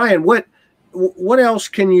 Bryan, what else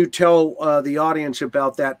can you tell the audience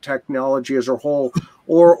about that technology as a whole,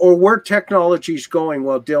 or where technology's going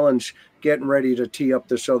while Dillan's getting ready to tee up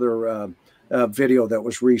this other video that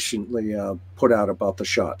was recently put out about the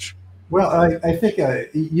shots? Well, I think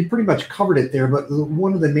you pretty much covered it there, but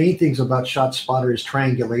one of the main things about ShotSpotter is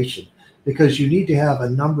triangulation, because you need to have a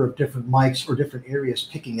number of different mics or different areas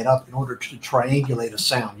picking it up in order to triangulate a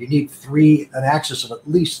sound. You need an axis of at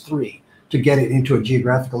least 3 to get it into a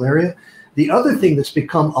geographical area. The other thing that's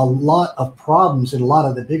become a lot of problems in a lot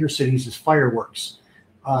of the bigger cities is fireworks.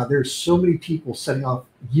 There's so many people setting off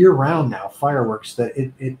year-round now fireworks that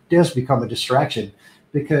it does become a distraction,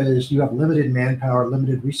 because you have limited manpower,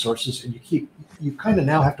 limited resources, and you kind of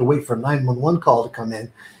now have to wait for a 911 call to come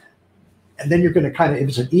in. And then you're going to kind of, if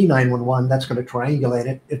it's an E911, that's going to triangulate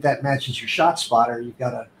it. If that matches your ShotSpotter, you've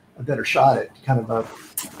got a better shot at kind of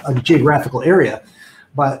a geographical area.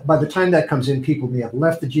 But by the time that comes in, people may have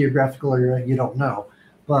left the geographical area, you don't know.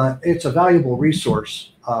 But it's a valuable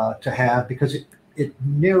resource to have, because it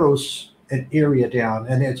narrows an area down.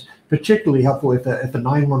 And it's particularly helpful if a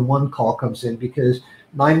 911 call comes in, because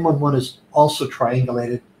 911 is also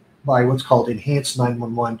triangulated by what's called enhanced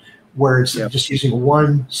 911, where instead of just using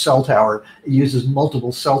one cell tower, it uses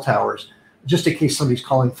multiple cell towers. Just in case somebody's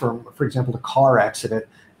calling from, for example, a car accident,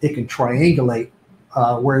 it can triangulate.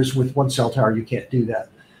 Whereas with one cell tower, you can't do that.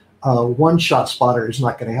 One ShotSpotter is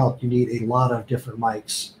not going to help. You need a lot of different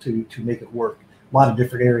mics to make it work, a lot of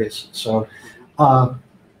different areas. So,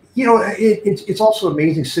 you know, it's also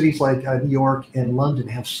amazing. Cities like New York and London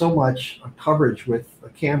have so much coverage with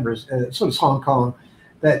cameras, so does Hong Kong,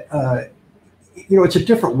 that, you know, it's a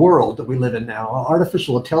different world that we live in now.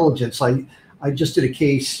 Artificial intelligence, I just did a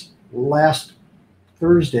case last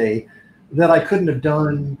Thursday that I couldn't have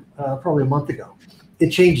done probably a month ago. It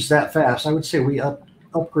changes that fast. I would say we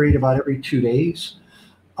upgrade about every 2 days,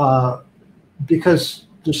 because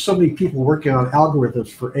there's so many people working on algorithms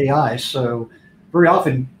for AI. So very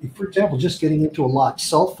often, for example, just getting into a locked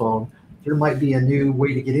cell phone, there might be a new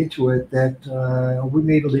way to get into it that we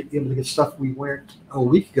may be able to get stuff we weren't a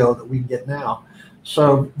week ago that we can get now.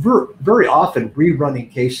 So very often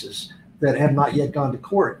rerunning cases that have not yet gone to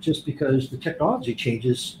court, just because the technology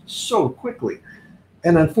changes so quickly.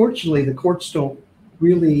 And unfortunately, the courts don't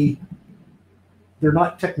really, they're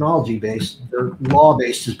not technology based, they're law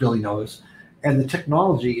based, as Billy knows. And the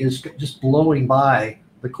technology is just blowing by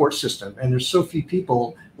the court system. And there's so few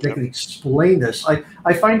people that can explain this.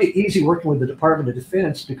 I find it easy working with the Department of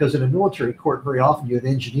Defense, because in a military court, very often you have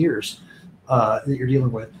engineers that you're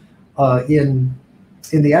dealing with. In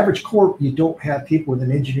the average court, you don't have people with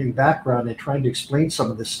an engineering background, and trying to explain some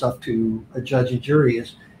of this stuff to a judge and jury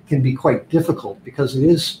can be quite difficult, because it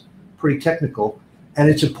is pretty technical, and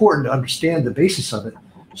it's important to understand the basis of it.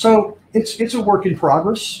 So it's a work in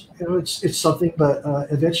progress. You know, it's something, but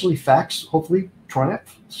eventually facts hopefully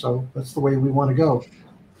triumph. So that's the way we want to go.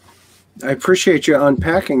 I appreciate you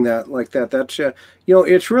unpacking that like that. That's you know,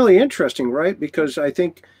 it's really interesting, right? Because I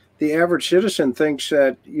think the average citizen thinks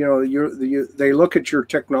that, you know, they look at your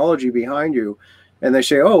technology behind you, and they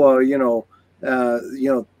say, oh, well, you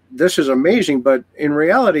know, this is amazing. But in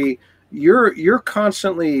reality, you're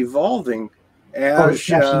constantly evolving as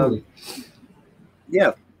absolutely.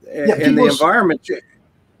 Yeah, and the environment.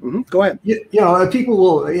 Go ahead. You know, people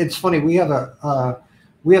will. It's funny. We have a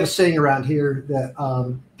saying around here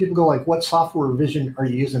that people go like, "What software revision are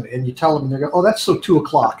you using?" And you tell them, and they go, "Oh, that's so 2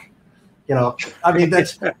 o'clock." You know, I mean,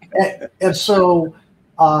 that's and so.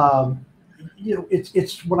 You know,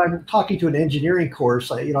 it's when I'm talking to an engineering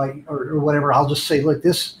course, or whatever, I'll just say, look,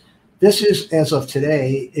 this is as of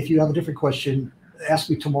today. If you have a different question, ask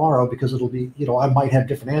me tomorrow, because it'll be, you know, I might have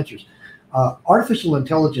different answers. Artificial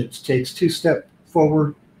intelligence takes 2 steps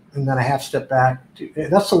forward and then a half step back.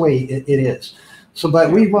 That's the way it is. So,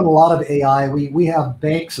 but we run a lot of AI. We have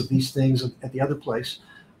banks of these things at the other place,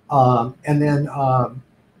 and then.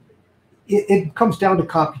 It comes down to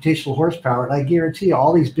computational horsepower, and I guarantee you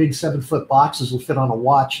all these big 7-foot boxes will fit on a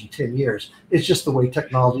watch in 10 years. It's just the way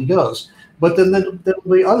technology goes. But then there'll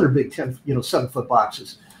be other big 7-foot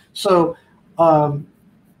boxes. So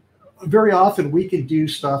very often we can do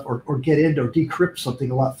stuff or get into or decrypt something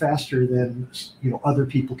a lot faster than, you know, other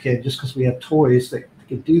people can, just because we have toys that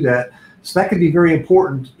can do that. So that can be very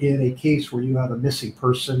important in a case where you have a missing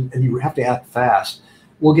person and you have to act fast.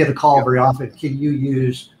 We'll get a call very often. Can you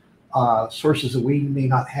use sources that we may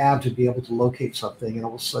not have to be able to locate something? And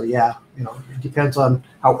we'll say, yeah, you know, it depends on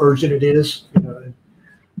how urgent it is, you know,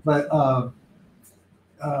 but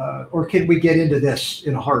or can we get into this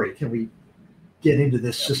in a hurry? Can we get into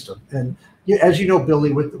this system? And as you know,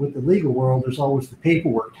 Billy, with the legal world, there's always the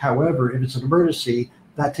paperwork. However, if it's an emergency,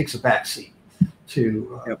 that takes a backseat to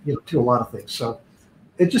you know, to a lot of things. So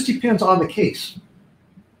it just depends on the case.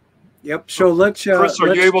 Yep. So let's. Chris,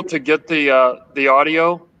 are you able to get the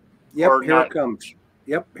audio? Yep, here it comes.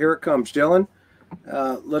 Yep, here it comes, Dillan.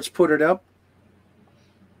 Let's put it up.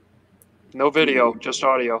 No video, just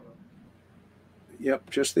audio. Yep,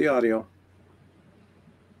 just the audio.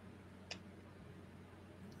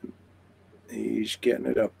 He's getting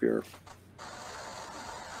it up here.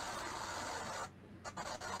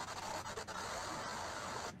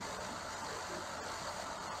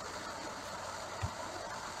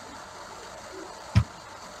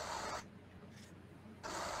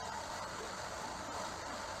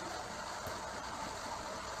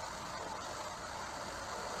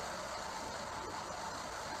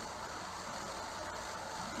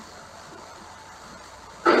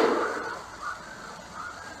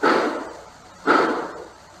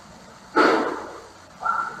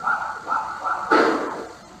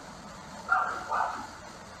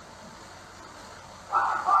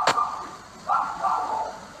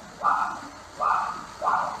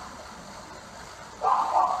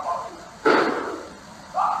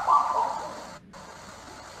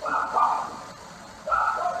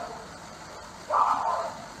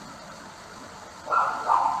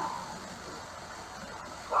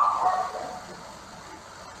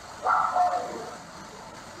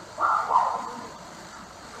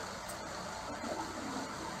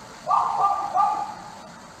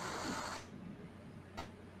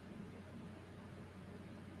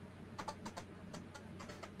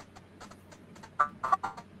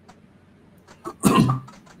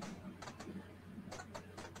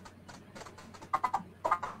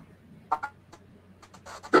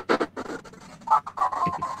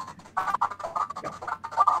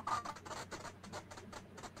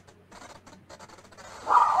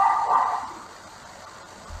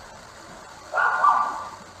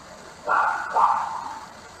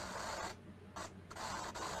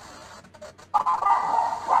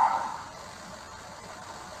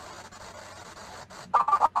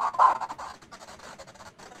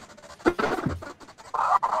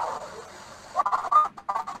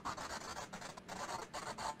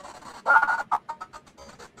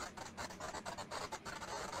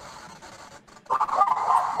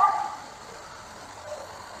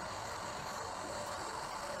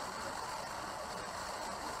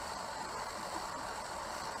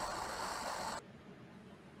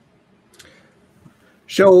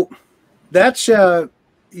 So that's, you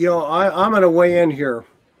know, I'm going to weigh in here.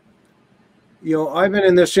 You know, I've been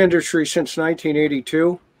in this industry since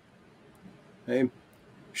 1982. Okay.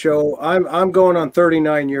 So I'm going on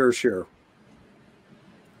 39 years here.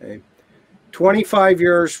 Okay. 25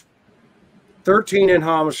 years, 13 in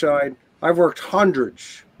homicide. I've worked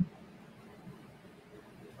hundreds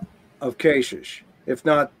of cases, if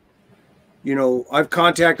not, you know, I've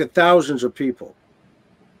contacted thousands of people.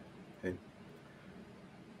 Okay.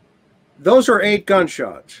 Those are 8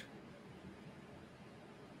 gunshots.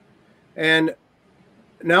 And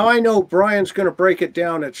now I know Bryan's going to break it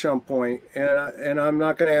down at some point, and I'm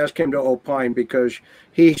not going to ask him to opine because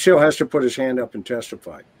he still has to put his hand up and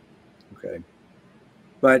testify. Okay.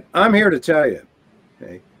 But I'm here to tell you,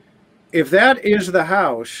 okay, if that is the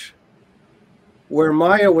house where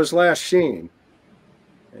Maya was last seen,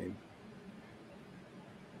 okay,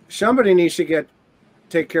 somebody needs to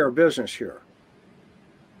take care of business here.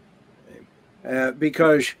 Okay?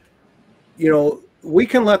 Because, you know, we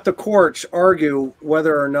can let the courts argue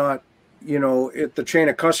whether or not, you know, if the chain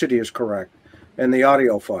of custody is correct and the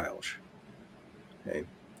audio files. Okay?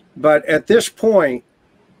 But at this point,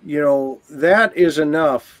 you know, that is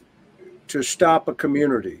enough to stop a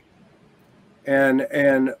community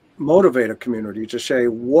and motivate a community to say,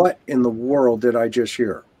 what in the world did I just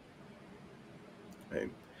hear? Okay.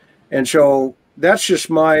 And so that's just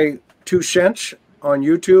my 2 cents on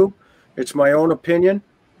YouTube. It's my own opinion.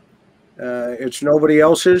 It's nobody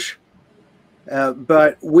else's.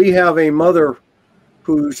 But we have a mother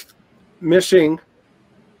who's missing.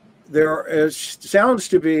 Sounds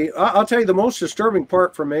to be, I'll tell you the most disturbing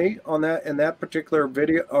part for me on that, in that particular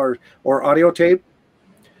video or audio tape,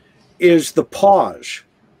 is the pause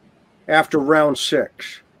after round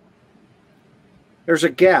 6. There's a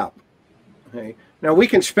gap. Okay. Now we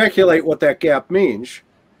can speculate what that gap means.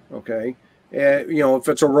 Okay. You know, if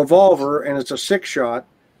it's a revolver and it's a 6-shot,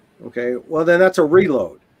 okay, well then that's a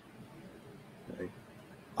reload. Okay.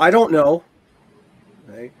 I don't know.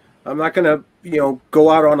 Okay. I'm not going to, you know,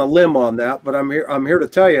 go out on a limb on that, but I'm here to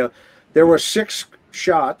tell you there were 6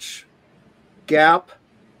 shots, gap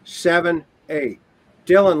 7, 8.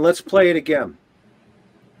 Dillan, let's play it again.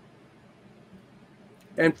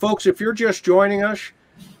 And folks, if you're just joining us,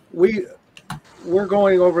 we're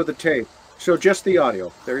going over the tape. So just the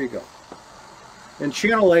audio. There you go. And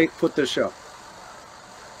Channel 8 put this up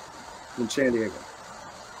in San Diego.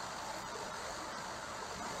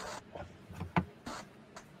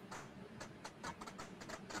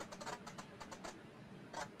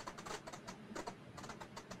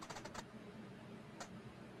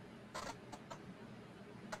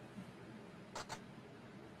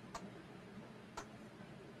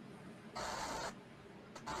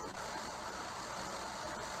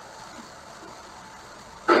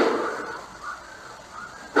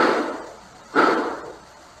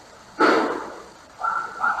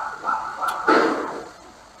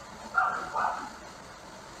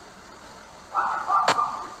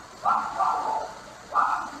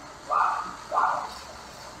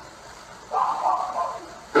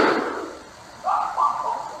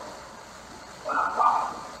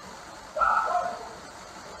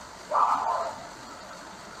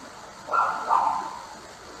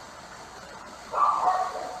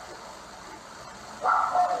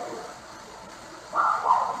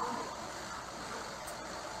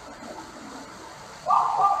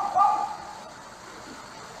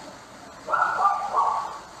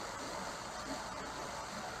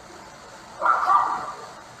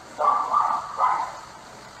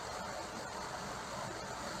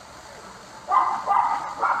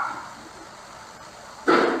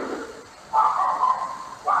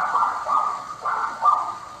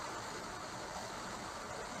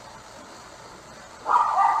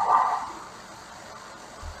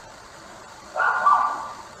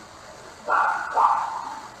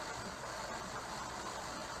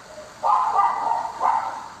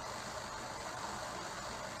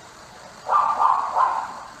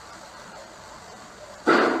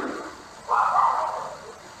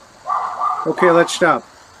 Okay, let's stop.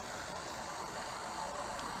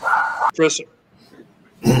 Chris,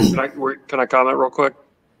 can I comment real quick?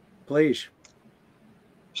 Please.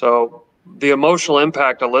 So the emotional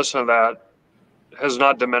impact of listening to that has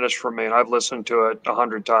not diminished for me, and I've listened to it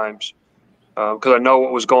 100 times because I know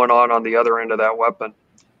what was going on the other end of that weapon.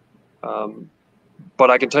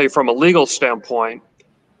 But I can tell you from a legal standpoint,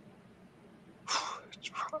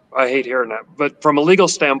 I hate hearing that, but from a legal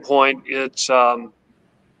standpoint, it's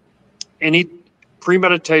any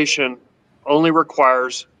premeditation only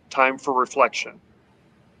requires time for reflection.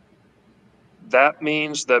 That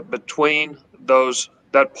means that between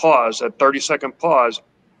that pause, that 30-second pause,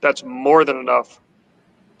 that's more than enough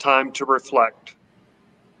time to reflect.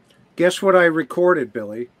 Guess what I recorded,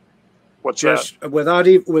 Billy? What's Just that?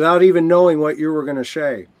 Without even knowing what you were going to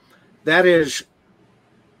say. That is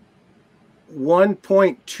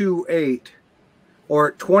 1.28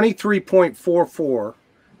 or 23.44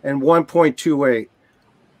 and 1.28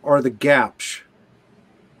 are the gaps,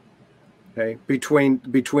 okay, between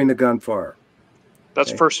the gunfire. That's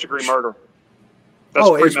okay. First-degree murder.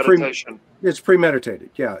 That's premeditation. It's premeditated.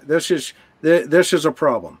 Yeah, this is a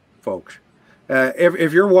problem, folks.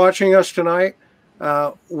 If you're watching us tonight,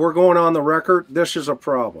 we're going on the record. This is a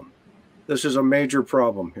problem. This is a major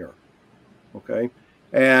problem here. Okay,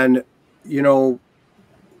 and you know,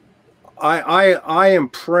 I am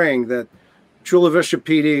praying that Chula Vista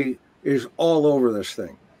PD is all over this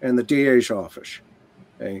thing, and the DA's office.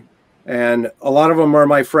 Okay? And a lot of them are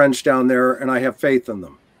my friends down there, and I have faith in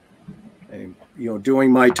them. And,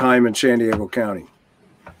 doing my time in San Diego County.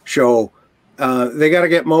 So they got to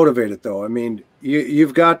get motivated, though. I mean,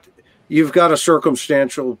 you've got a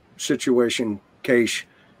circumstantial situation case,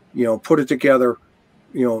 put it together,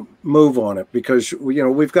 move on it, because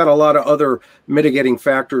we've got a lot of other mitigating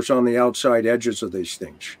factors on the outside edges of these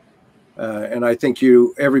things. And I think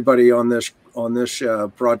everybody on this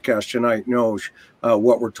broadcast tonight knows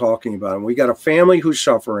what we're talking about. And we got a family who's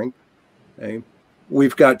suffering. Okay?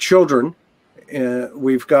 We've got children.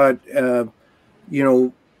 We've got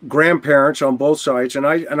grandparents on both sides. And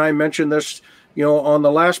I mentioned this, on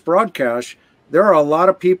the last broadcast. There are a lot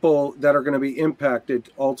of people that are going to be impacted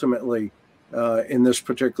ultimately in this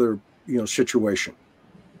particular situation.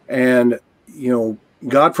 And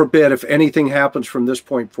God forbid if anything happens from this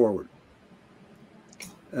point forward.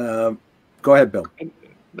 Go ahead, Bill.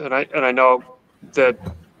 And I know that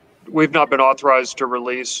we've not been authorized to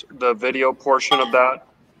release the video portion of that,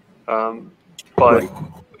 but right.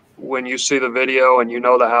 When you see the video and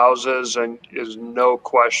the houses, and is no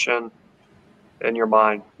question in your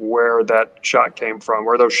mind where that shot came from,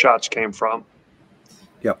 where those shots came from.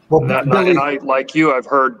 Yeah. Well, and I, like you, I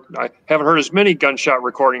haven't heard as many gunshot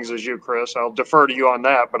recordings as you, Chris. I'll defer to you on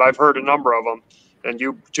that, but I've heard a number of them, and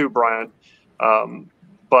you too, Bryan.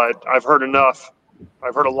 But I've heard enough.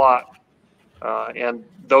 I've heard a lot, and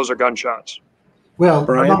those are gunshots. Well,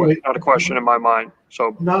 Bryan, not a question in my mind.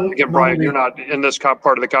 So again, Bryan, you're not in this part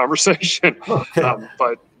of the conversation. Okay.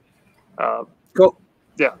 But go.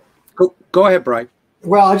 Yeah. Go ahead, Bryan.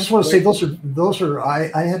 Well, I just want to say those are I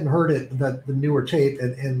hadn't heard it, that the newer tape,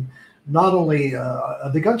 and not only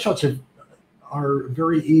the gunshots are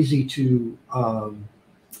very easy to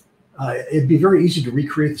it'd be very easy to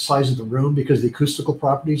recreate the size of the room because of the acoustical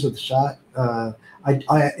properties of the shot.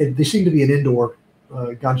 They seem to be an indoor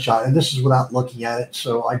gunshot, and this is without looking at it.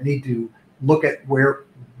 So I need to look at where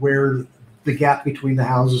the gap between the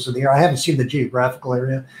houses and the area. I haven't seen the geographical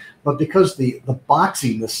area, but because the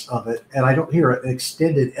boxiness of it, and I don't hear an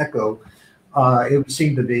extended echo, it would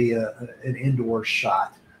seem to be an indoor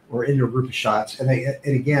shot or indoor group of shots. And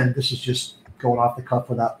again, this is just going off the cuff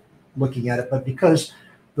without looking at it, but because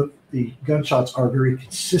the gunshots are very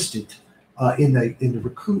consistent in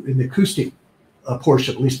the acoustic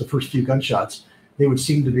portion, at least the first few gunshots, they would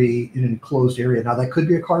seem to be in an enclosed area. Now, that could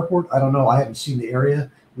be a carport. I don't know. I haven't seen the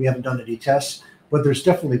area. We haven't done any tests, but there's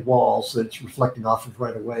definitely walls that it's reflecting off of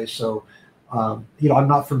right away. So, I'm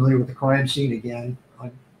not familiar with the crime scene again,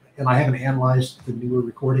 and I haven't analyzed the newer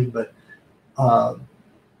recording, but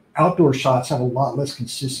outdoor shots have a lot less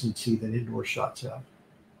consistency than indoor shots have.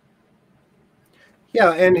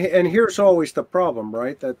 Yeah, and here's always the problem,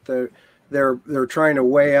 right? That they're trying to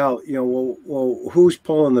weigh out, well, who's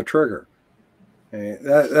pulling the trigger?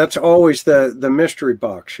 That's always the mystery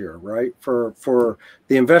box here, right? For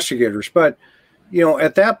the investigators. But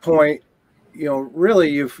at that point, really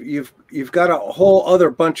you've got a whole other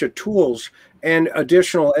bunch of tools and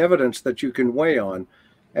additional evidence that you can weigh on,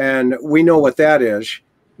 and we know what that is.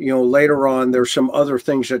 Later on, there's some other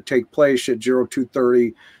things that take place at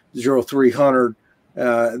 0230, 0300,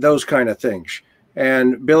 those kind of things.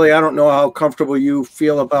 And Billy, I don't know how comfortable you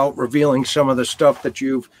feel about revealing some of the stuff that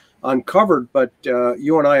you've uncovered, but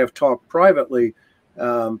you and I have talked privately.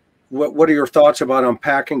 What are your thoughts about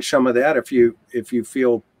unpacking some of that if you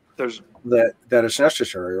feel that it's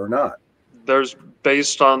necessary or not? There's,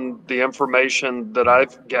 based on the information that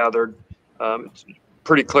I've gathered, it's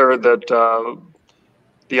pretty clear that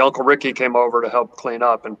the Uncle Ricky came over to help clean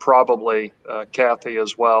up, and probably Kathy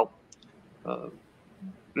as well.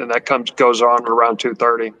 And that goes on around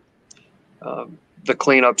 2:30. The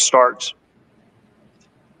cleanup starts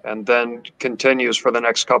and then continues for the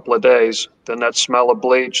next couple of days. Then that smell of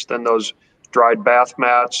bleach, then those dried bath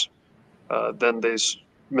mats, then this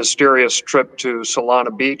mysterious trip to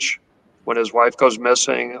Solana Beach when his wife goes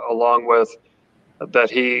missing, along with that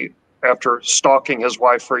he, after stalking his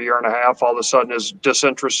wife for a year and a half, all of a sudden is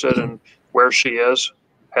disinterested in where she is,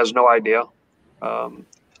 has no idea.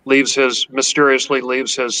 Mysteriously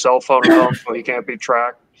leaves his cell phone at home so he can't be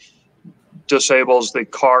tracked, disables the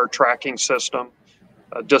car tracking system,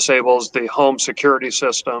 disables the home security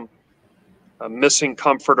system, missing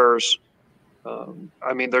comforters.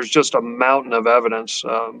 There's just a mountain of evidence,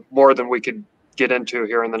 more than we could get into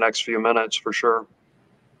here in the next few minutes for sure.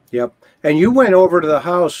 Yep. And you went over to the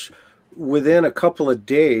house within a couple of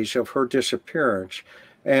days of her disappearance.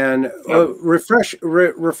 And refresh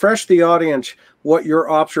the audience what your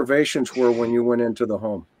observations were when you went into the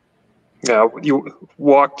home. Yeah, you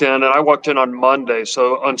walked in, and I walked in on Monday.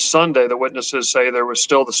 So on Sunday, the witnesses say there was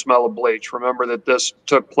still the smell of bleach. Remember that this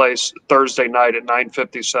took place Thursday night at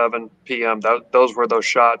 9:57 p.m. Those were those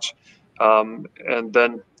shots. And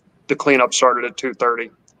then the cleanup started at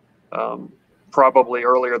 2:30, probably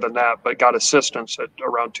earlier than that, but got assistance at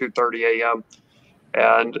around 2:30 a.m.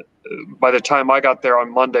 And by the time I got there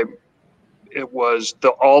on Monday, it was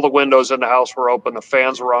all the windows in the house were open. The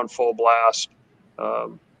fans were on full blast.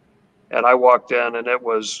 And I walked in and it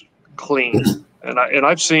was clean. And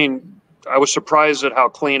I was surprised at how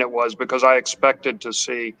clean it was, because I expected to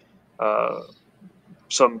see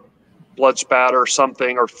some blood spatter,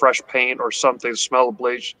 something, or fresh paint or something, smell of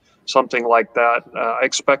bleach, something like that. I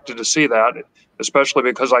expected to see that, especially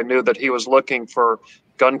because I knew that he was looking for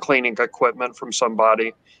gun cleaning equipment from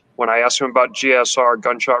somebody. When I asked him about GSR,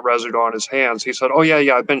 gunshot residue on his hands, he said, "Oh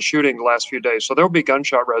yeah, I've been shooting the last few days, so there'll be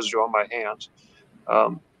gunshot residue on my hands."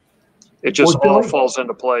 It just all falls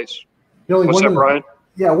into place. Billy, what's that, Brian?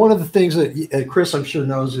 Yeah, one of the things that Chris, I'm sure,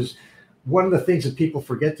 knows is one of the things that people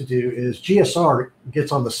forget to do is GSR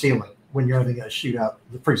gets on the ceiling when you're having a shootout,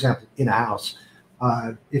 for example, in a house.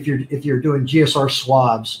 If you're doing GSR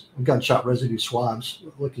swabs, gunshot residue swabs,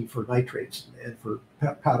 looking for nitrates and for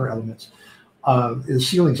powder elements, the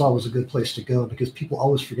ceiling's always a good place to go, because people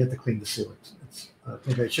always forget to clean the ceilings.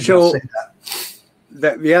 Maybe I should not say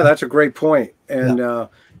that. Yeah, that's a great point. And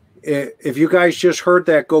if you guys just heard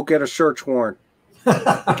that, go get a search warrant.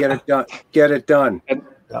 Get it done. Get it done. And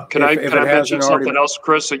can I mention something else,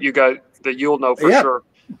 Chris, that you'll know for sure?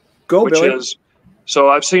 Go, Billy. So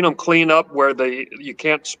I've seen them clean up where you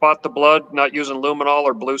can't spot the blood, not using luminol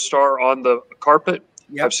or Blue Star on the carpet.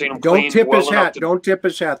 Yep. I've seen them clean. Don't tip his hat. Don't tip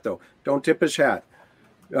his hat, though. Don't tip his hat.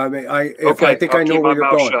 I mean, I think I know where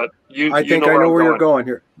you're going. I think I know where you're going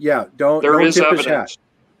here. Yeah, don't tip his hat.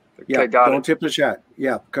 Yeah, don't tip his hat.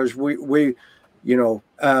 Yeah, because we no,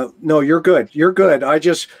 you're good. You're good.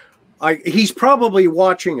 He's probably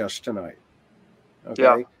watching us tonight. Okay.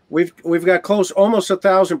 Yeah. We've got almost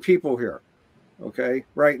 1,000 people here. Okay,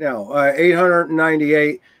 right now,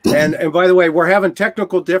 898. And by the way, we're having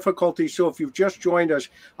technical difficulties. So if you've just joined us,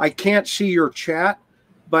 I can't see your chat,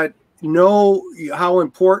 but know how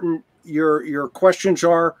important your questions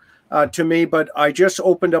are to me. But I just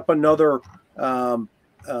opened up another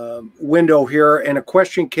window here, and a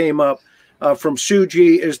question came up from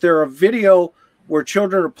Suji. Is there a video where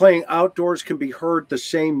children are playing outdoors can be heard the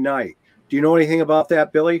same night? Do you know anything about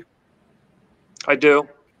that, Billy? I do.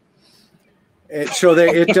 So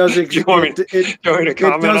it does exist. It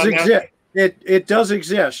does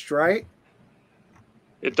exist, right?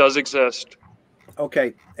 It does exist.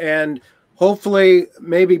 Okay, and hopefully,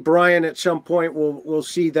 maybe Brian at some point will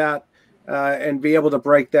see that and be able to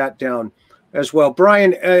break that down as well.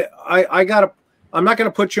 Brian, I'm not going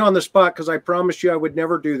to put you on the spot, because I promised you I would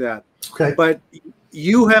never do that. Okay. But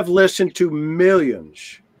you have listened to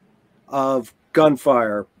millions of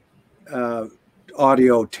Gunfire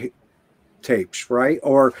audio tapes, right?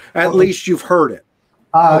 Or at least you've heard it.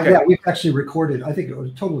 Okay. Yeah, we've actually recorded, I think it was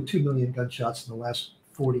a total of 2 million gunshots in the last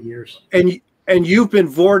 40 years. And you've been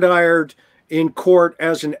voir dired in court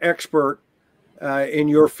as an expert in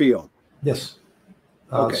your field. Yes.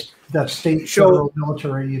 Okay. That's state, federal,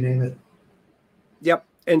 military, you name it. Yep.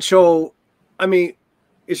 And so, I mean,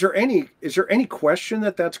 is there any question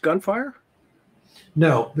that that's gunfire?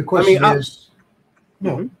 No. The question is,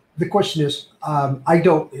 The question is, I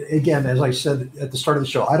don't, again, as I said at the start of the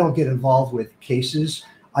show, I don't get involved with cases.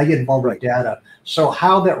 I get involved with data. So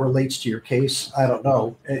how that relates to your case, I don't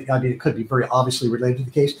know. I mean, it could be very obviously related to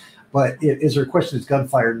the case, but is there a question that's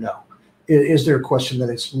gunfire? No. Is there a question that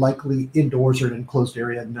it's likely indoors or an enclosed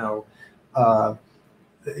area? No.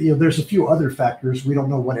 There's a few other factors. We don't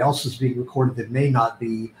know what else is being recorded that may not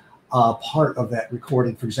be part of that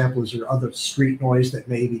recording. For example, is there other street noise that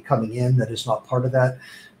may be coming in that is not part of that?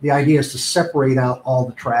 The idea is to separate out all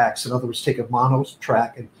the tracks. In other words, take a mono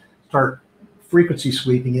track and start frequency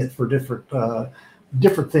sweeping it for different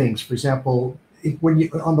things. For example, when you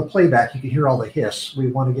on the playback, you can hear all the hiss. We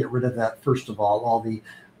want to get rid of that first of all the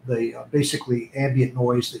basically ambient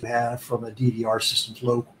noise that you have from a DVR system's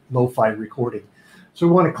lo-fi recording. So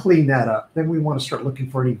we want to clean that up. Then we want to start looking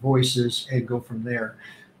for any voices and go from there.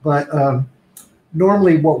 But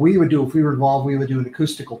normally what we would do if we were involved, we would do an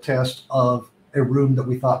acoustical test of a room that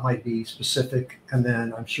we thought might be specific. And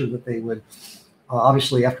then I'm sure that they would,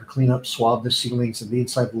 obviously after cleanup, swab the ceilings and the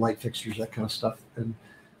inside of the light fixtures, that kind of stuff. And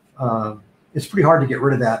it's pretty hard to get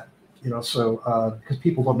rid of that, so because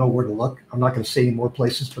people don't know where to look. I'm not going to say any more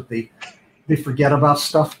places, but they forget about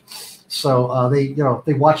stuff. So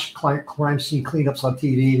they watch crime scene cleanups on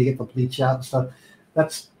TV to get the bleach out and stuff.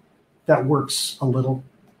 That's that works a little,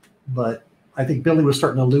 but I think Billy was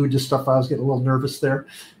starting to allude to stuff. I was getting a little nervous there,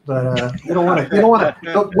 but you don't want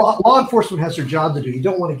to. Law enforcement has their job to do. You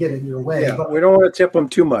don't want to get in your way. Yeah, but we don't want to tip them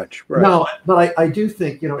too much. Right. No, but I do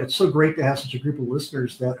think, it's so great to have such a group of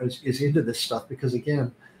listeners that is into this stuff, because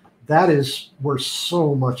again, that is where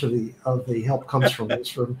so much of the help comes from.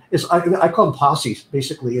 I call them posses.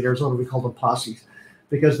 Basically, in Arizona, we call them posses,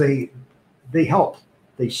 because they help.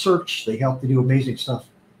 They search. They help. They do amazing stuff.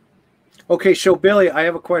 Okay, so Billy, I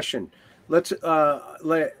have a question. Let's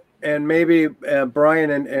and maybe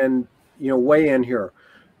Bryan and weigh in here.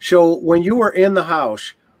 So when you were in the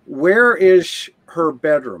house, where is her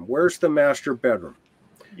bedroom? Where's the master bedroom?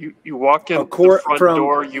 You walk in the front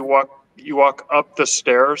door. You walk up the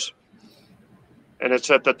stairs, and it's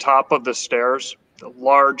at the top of the stairs. A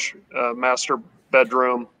large master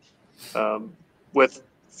bedroom with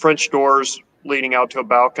French doors leading out to a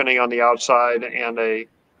balcony on the outside, and a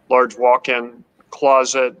large walk-in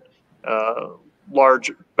closet.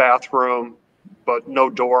 Large bathroom, but no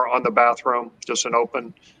door on the bathroom, just an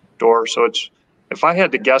open door. So if I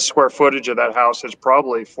had to guess square footage of that house, it's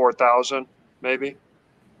probably 4,000, maybe.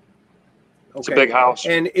 It's a big house.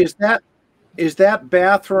 And is that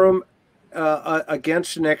bathroom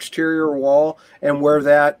against an exterior wall, and where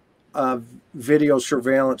that video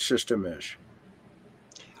surveillance system is?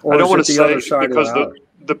 Or I don't want to say because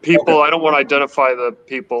the people. I don't want to identify the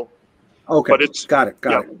people. Okay, but it's got it.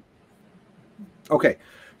 Okay,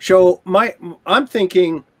 so I'm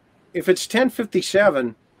thinking, if it's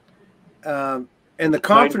 10:57, and the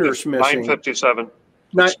comforter's missing. 9:57.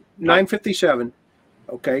 9:57.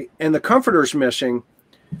 Okay, and the comforter's missing.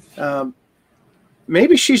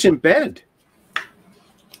 Maybe she's in bed.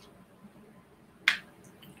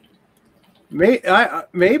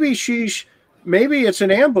 Maybe it's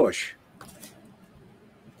an ambush.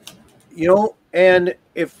 And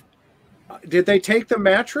did they take the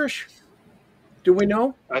mattress? Do we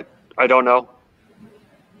know? I don't know.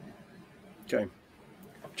 Okay.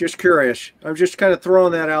 Just curious. I'm just kind of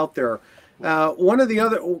throwing that out there. We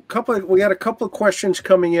got a couple of questions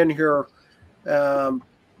coming in here. A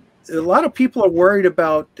lot of people are worried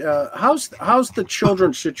about how's the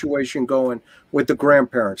children's situation going with the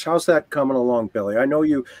grandparents? How's that coming along, Billy? I know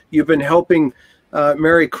you've been helping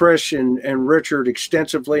Mary, Chris, and Richard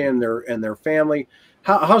extensively and their family.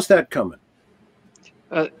 How's that coming?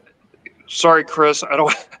 Sorry, Chris. I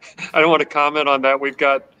don't want to comment on that. We're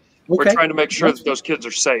trying to make sure that those kids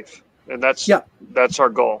are safe, and that's our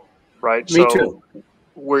goal, right? Me too.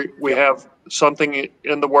 We have something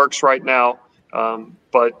in the works right now,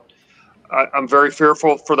 but I'm very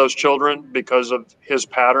fearful for those children because of his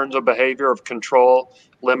patterns of behavior, of control,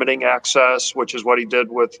 limiting access, which is what he did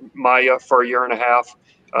with Maya for a year and a half.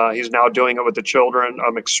 He's now doing it with the children.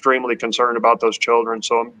 I'm extremely concerned about those children,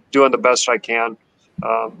 so I'm doing the best I can.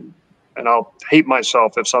 And I'll hate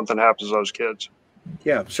myself if something happens to those kids.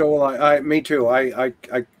 Yeah, so me too. I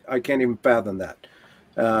can't even fathom that.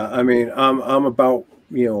 I'm about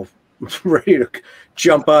ready to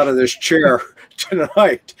jump out of this chair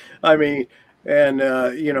tonight. So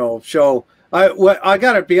I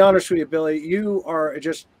got to be honest with you, Billy. You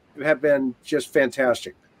have been just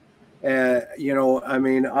fantastic. I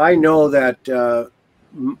know that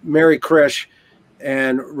Mary, Chris,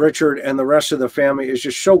 and Richard and the rest of the family is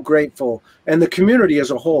just so grateful, and the community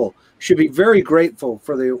as a whole should be very grateful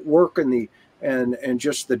for the work and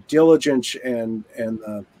just the diligence and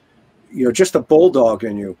just the bulldog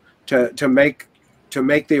in you to make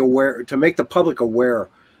the public aware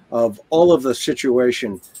of all of the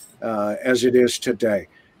situation as it is today.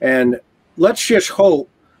 And let's just hope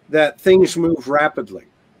that things move rapidly.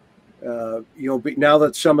 Now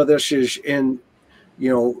that some of this is in,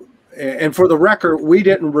 and for the record, we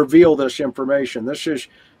didn't reveal this information. This is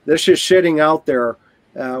sitting out there.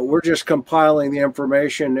 We're just compiling the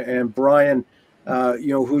information, and Bryan,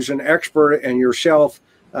 who's an expert, and yourself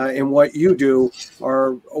in what you do,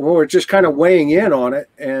 we're just kind of weighing in on it,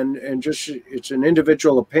 and just it's an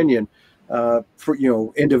individual opinion for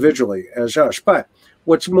individually as us. But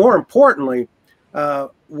what's more importantly,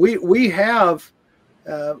 we have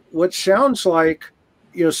what sounds like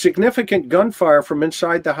significant gunfire from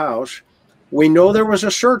inside the house. We know there was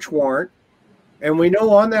a search warrant, and we know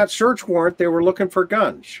on that search warrant they were looking for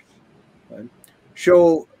guns.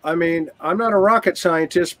 So, I'm not a rocket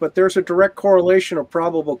scientist, but there's a direct correlation of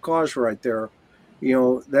probable cause right there.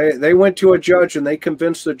 They went to a judge and they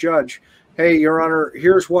convinced the judge, hey, Your Honor,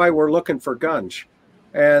 here's why we're looking for guns.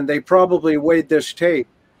 And they probably weighed this tape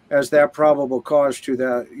as that probable cause to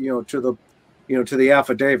the, to the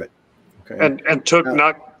affidavit. Okay. And took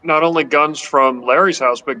not only guns from Larry's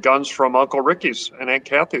house, but guns from Uncle Ricky's and Aunt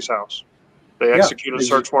Kathy's house. They executed a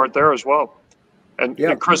search warrant there as well. And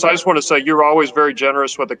Chris, I just want to say you're always very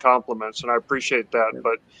generous with the compliments, and I appreciate that.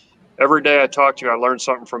 But every day I talk to you, I learn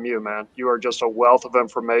something from you, man. You are just a wealth of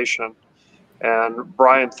information. And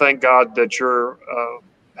Bryan, thank God that you're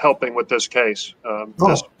helping with this case.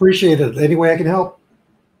 Appreciate it. Any way I can help.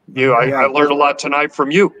 I learned a lot tonight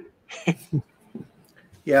from you.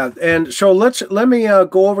 Yeah, and so let me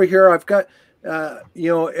go over here. I've got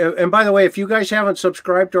and by the way, if you guys haven't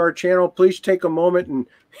subscribed to our channel, please take a moment and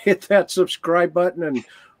hit that subscribe button and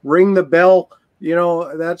ring the bell.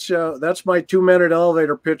 That's my 2-minute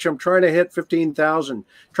elevator pitch. I'm trying to hit 15,000.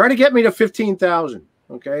 Try to get me to 15,000.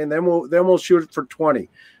 Okay, and then we'll shoot it for 20.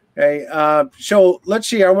 Okay, so let's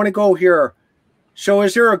see. I want to go here. So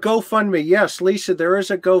is there a GoFundMe? Yes, Lisa, there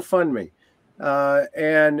is a GoFundMe,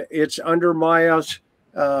 and it's under Maya's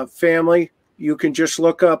family. You can just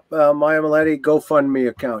look up Maya Millete GoFundMe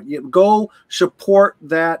account. Go support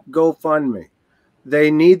that GoFundMe.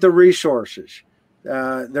 They need the resources.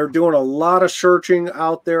 They're doing a lot of searching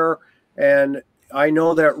out there, and I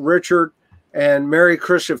know that Richard and Mary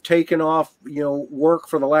Chris have taken off, work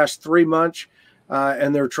for the last 3 months,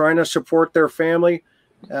 and they're trying to support their family.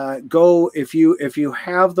 Go if you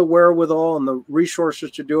have the wherewithal and the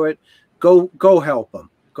resources to do it. Go help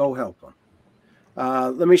them. Go help them.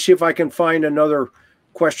 Let me see if I can find another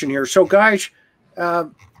question here. So, guys,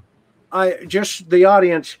 the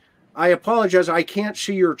audience. I apologize. I can't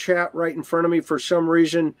see your chat right in front of me for some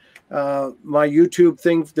reason. My YouTube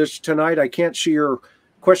thing tonight, I can't see your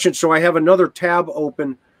questions, so I have another tab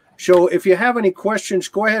open. So if you have any questions,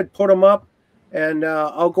 go ahead, put them up, and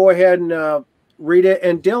I'll go ahead and read it.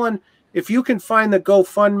 And Dillan, if you can find the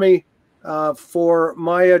GoFundMe for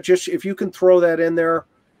Maya, just if you can throw that in there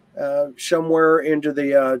somewhere into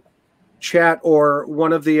the chat, or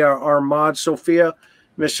one of the our mods, Sophia.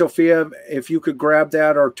 Miss Sophia, if you could grab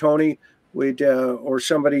that, or Tony, or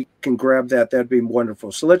somebody can grab that, that'd be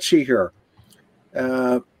wonderful. So let's see here.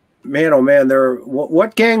 Man, oh man,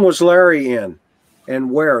 what gang was Larry in,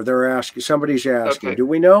 and where? They're asking. Somebody's asking. Okay. Do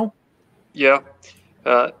we know? Yeah,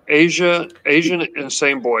 Asian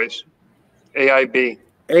Insane Boys, AIB.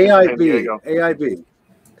 AIB.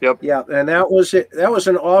 Yep. Yeah, and that was it. That was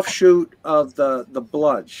an offshoot of the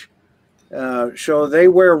Bloods. So they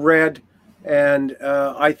wear red. And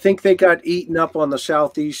I think they got eaten up on the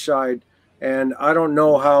southeast side, and I don't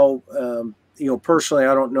know how, personally,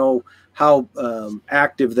 I don't know how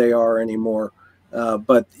active they are anymore.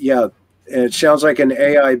 But yeah, it sounds like an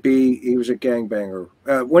AIB. He was a gangbanger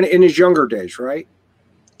when in his younger days, right?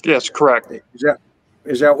 Yes, correct.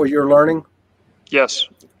 Is that what you're learning? Yes.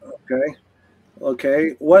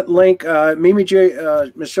 Okay. What link, Mimi J,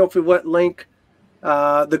 Miss Sophie? What link?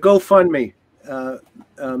 The GoFundMe.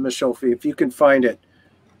 Miss Sophie, if you can find it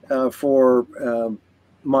for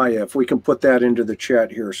Maya, if we can put that into the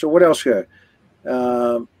chat here. So what else?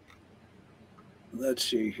 Let's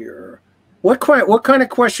see here. What kind of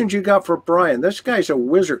questions you got for Bryan? This guy's a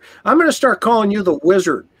wizard. I'm going to start calling you the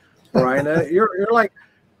wizard, Bryan. You're like,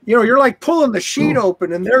 you're like pulling the sheet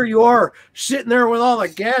open, and there you are sitting there with all the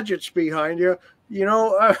gadgets behind you. They're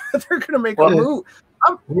going to make a move.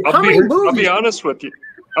 I'll be honest with you.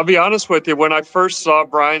 When I first saw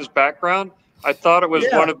Bryan's background, I thought it was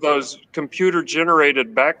one of those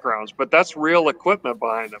computer-generated backgrounds, but that's real equipment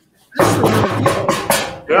behind him.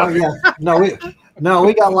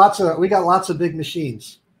 We got lots of big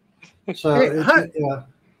machines. So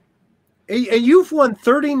you've won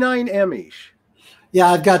 39 Emmys.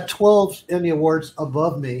 Yeah, I've got 12 Emmy Awards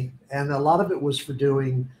above me, and a lot of it was for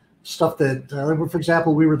doing stuff that, for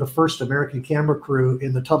example, we were the first American camera crew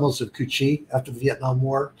in the tunnels of Cu Chi after the Vietnam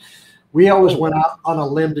War. We always went out on a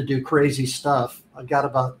limb to do crazy stuff. I got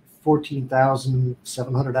about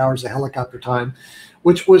 14,700 hours of helicopter time,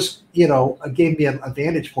 which was, gave me a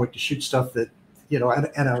vantage point to shoot stuff that,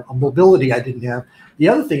 and a mobility I didn't have. The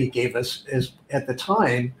other thing it gave us is, at the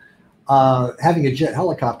time, having a jet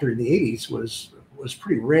helicopter in the 80s was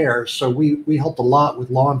pretty rare. So we helped a lot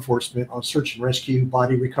with law enforcement on search and rescue,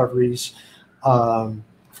 body recoveries,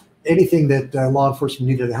 anything that law enforcement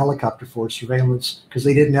needed a helicopter for, surveillance, because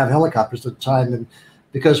they didn't have helicopters at the time. And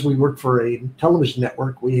because we worked for a television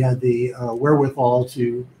network, we had the wherewithal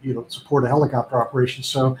to, support a helicopter operation.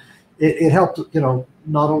 So it helped,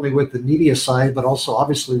 not only with the media side, but also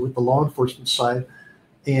obviously with the law enforcement side.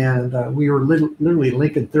 And we were literally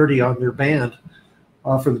Lincoln 30 on their band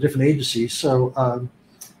for the different agencies. So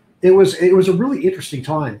it was a really interesting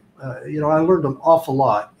time. I learned an awful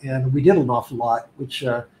lot, and we did an awful lot, which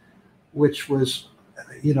was,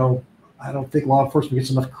 I don't think law enforcement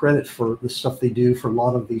gets enough credit for the stuff they do for a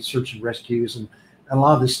lot of these search and rescues and a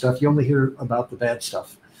lot of this stuff. You only hear about the bad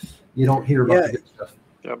stuff. You don't hear about the good stuff.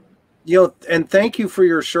 Yep. And thank you for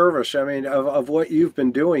your service. I mean, of what you've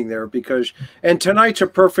been doing there, because, and tonight's a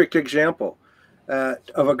perfect example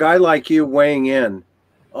of a guy like you weighing in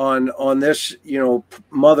on this,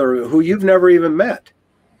 mother who you've never even met,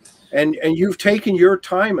 and you've taken your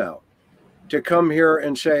time out to come here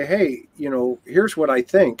and say, hey, here's what I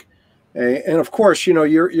think. And of course,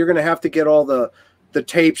 you're going to have to get all the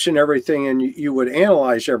tapes and everything, and you would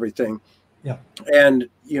analyze everything. Yeah. And,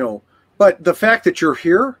 but the fact that you're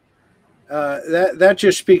here, that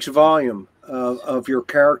just speaks volume of your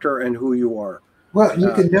character and who you are. Well,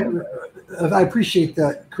 you can never, I appreciate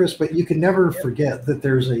that, Chris, but you can never forget that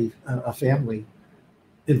there's a family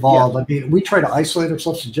involved. Yeah. I mean, we try to isolate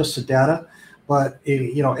ourselves to just the data, but,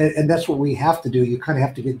 and that's what we have to do. You kind of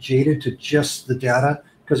have to get jaded to just the data,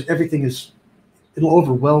 because everything it'll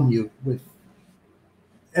overwhelm you with,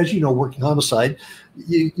 as you know, working homicide,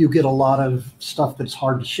 you get a lot of stuff that's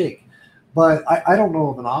hard to shake. But I don't know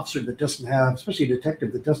of an officer that doesn't have, especially a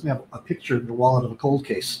detective, that doesn't have a picture in the wallet of a cold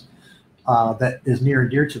case that is near and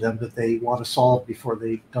dear to them that they want to solve before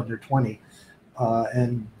they've done their 20.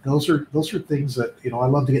 And those are things that, I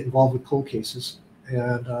love to get involved with cold cases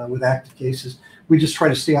and with active cases. We just try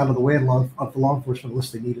to stay out of the way of the law enforcement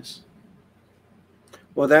unless they need us.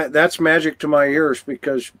 Well, that's magic to my ears,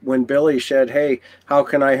 because when Billy said, hey, how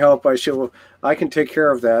can I help? I said, well, I can take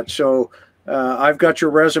care of that. So I've got your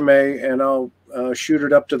resume, and I'll shoot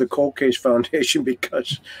it up to the Cold Case Foundation,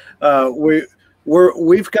 because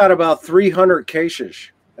we've got about 300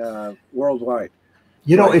 cases worldwide.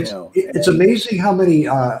 It's amazing how many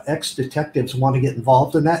ex-detectives want to get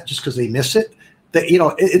involved in that just because they miss it. That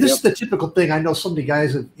this is the typical thing. I know so many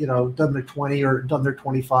guys have done their 20 or done their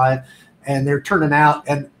 25. And they're turning out,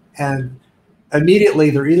 and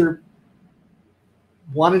immediately they're either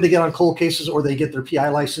wanting to get on cold cases or they get their PI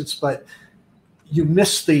license, but you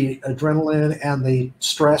miss the adrenaline and the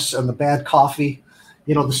stress and the bad coffee,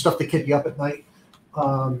 the stuff that kept you up at night.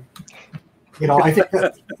 I think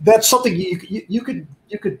that's something you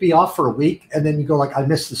could be off for a week, and then you go like, I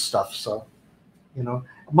miss this stuff. So,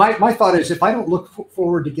 my thought is, if I don't look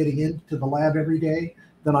forward to getting into the lab every day,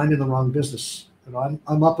 then I'm in the wrong business.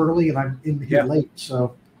 I'm up early and I'm in here late.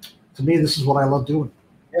 So to me, this is what I love doing.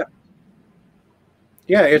 Yeah.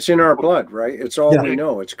 Yeah. It's in our blood, right? It's all we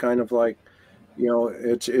know. It's kind of like,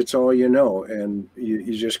 it's all and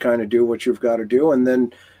you just kind of do what you've got to do. And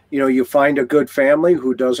then, you find a good family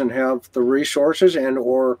who doesn't have the resources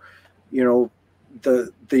or,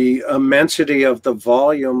 the immensity of the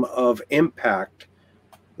volume of impact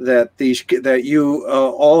that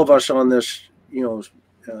all of us on this,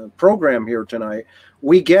 program here tonight,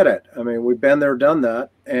 we get it. I mean, we've been there, done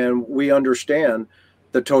that, and we understand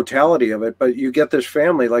the totality of it. But you get this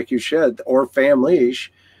family, like you said, or families,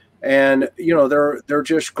 and they're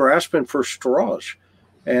just grasping for straws.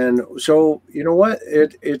 And so, what?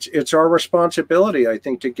 It's our responsibility, I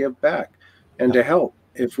think, to give back and to help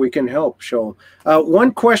if we can help. So,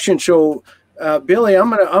 one question. So, Billy,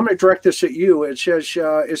 I'm gonna direct this at you. It says,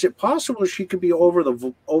 is it possible she could be over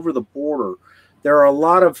the border? There are a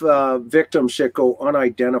lot of victims that go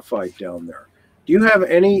unidentified down there. Do you have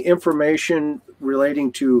any information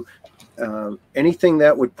relating to anything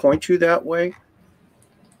that would point you that way?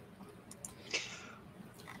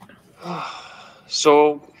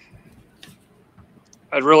 So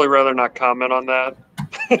I'd really rather not comment on that.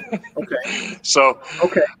 Okay. So,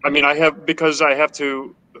 I mean, because I have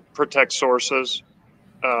to protect sources.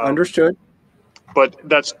 Understood. But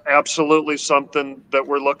that's absolutely something that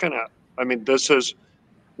we're looking at. I mean,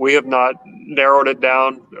 we have not narrowed it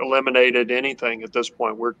down, eliminated anything at this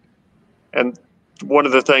point. And one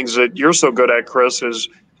of the things that you're so good at, Chris, is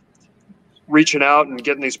reaching out and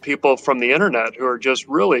getting these people from the internet who are just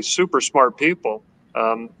really super smart people.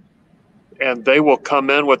 And they will come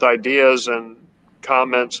in with ideas and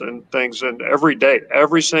comments and things. And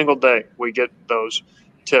every single day, we get those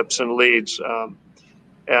tips and leads.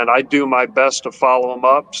 And I do my best to follow them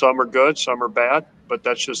up. Some are good, some are bad, but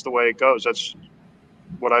that's just the way it goes. That's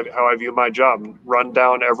how I view my job, run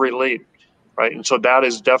down every lead, right? And so that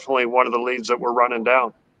is definitely one of the leads that we're running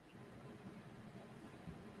down.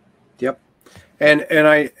 Yep.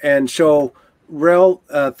 And so, Rel,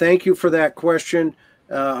 thank you for that question.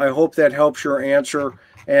 I hope that helps your answer.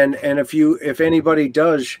 And if anybody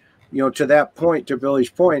does, to that point, to Billy's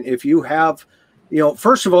point, if you have,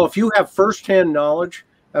 first of all, if you have firsthand knowledge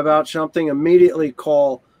about something, immediately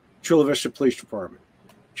call Chula Vista Police Department.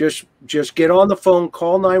 Just get on the phone,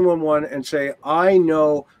 call 911 and say, I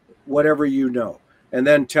know whatever you know, and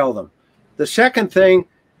then tell them. The second thing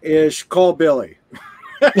is call Billy.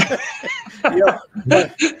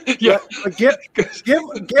 But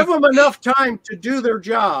give them enough time to do their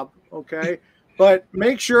job, okay? But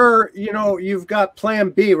make sure, you've got plan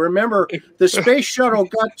B. Remember, the space shuttle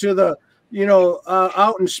got to the,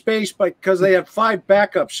 out in space because they had 5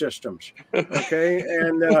 backup systems, okay?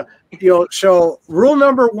 And, so rule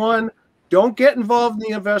number 1, don't get involved in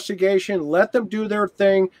the investigation. Let them do their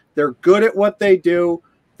thing. They're good at what they do.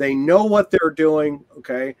 They know what they're doing,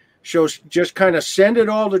 okay? So just kind of send it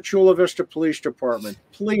all to Chula Vista Police Department.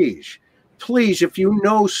 Please, if you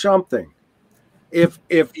know something, if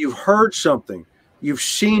you've heard something, you've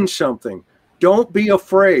seen something, don't be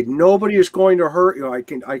afraid. Nobody is going to hurt you.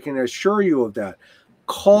 I can assure you of that.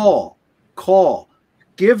 Call.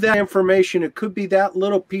 Give that information. It could be that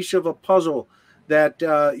little piece of a puzzle that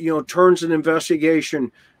turns an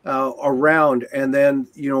investigation around, and then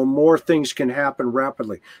more things can happen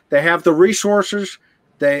rapidly. They have the resources.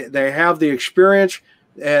 They have the experience.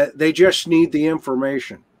 They just need the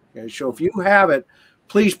information. Okay? So if you have it,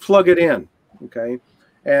 please plug it in. Okay,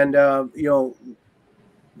 and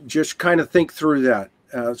just kind of think through that.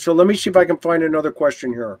 So let me see if I can find another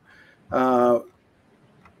question here.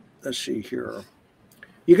 Let's see here.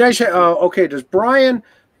 You guys, okay? Does Bryan?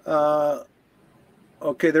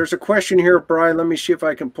 Okay, there's a question here, Bryan. Let me see if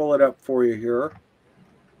I can pull it up for you here.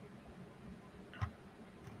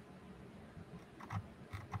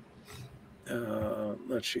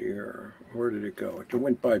 Let's see here. Where did it go? It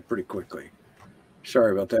went by pretty quickly.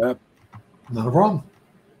 Sorry about that. Not a problem.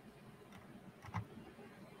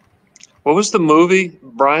 What was the movie,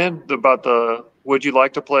 Bryan, about the Would You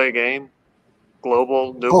Like to Play a Game?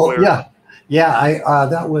 Global nuclear. Oh, yeah.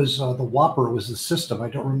 That was the Whopper was the system. I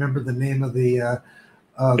don't remember the name of the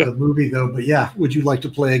movie though, but yeah, Would You Like to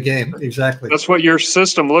Play a Game? Exactly. That's what your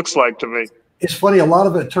system looks like to me. It's funny. A lot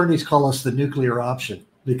of attorneys call us the nuclear option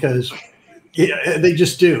because they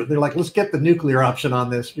just do. They're like, let's get the nuclear option on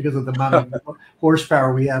this because of the amount of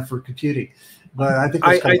horsepower we have for computing. But I think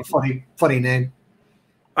that's kind of a funny name.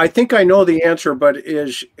 I think I know the answer, but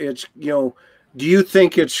it's do you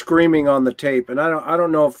think it's screaming on the tape? And I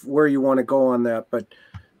don't know where you want to go on that, but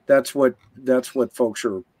that's what folks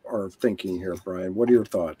are thinking here, Bryan. What are your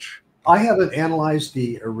thoughts? I haven't analyzed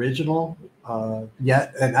the original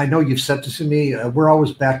yet, and I know you've sent it to me. We're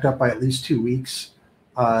always backed up by at least 2 weeks.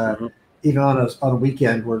 Even on a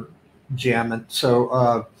weekend, we're jamming.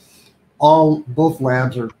 So both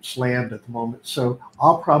labs are slammed at the moment. So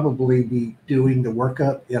I'll probably be doing the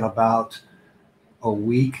workup in about a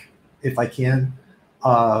week if I can.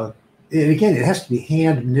 And again, it has to be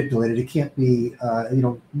hand manipulated. It can't be,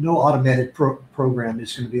 no automated program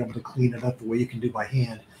is going to be able to clean it up the way you can do by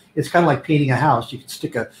hand. It's kind of like painting a house. You can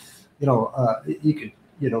stick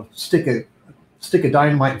stick a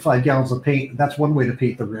dynamite and 5 gallons of paint. That's one way to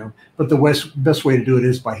paint the room, but the best way to do it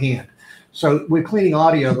is by hand. So with cleaning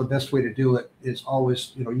audio, the best way to do it is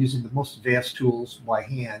always, using the most advanced tools by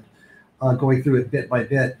hand, going through it bit by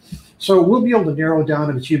bit. So we'll be able to narrow down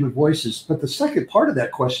if it's human voices. But the second part of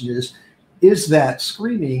that question is that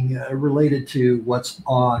screaming related to what's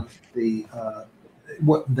on the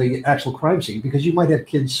actual crime scene? Because you might have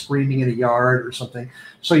kids screaming in a yard or something.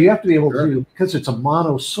 So you have to be able to, because it's a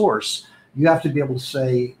mono source, you have to be able to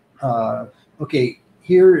say, okay,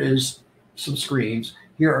 here is some screams.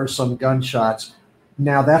 Here are some gunshots.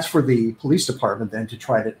 Now that's for the police department then to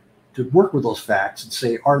try to work with those facts and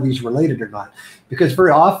say, are these related or not? Because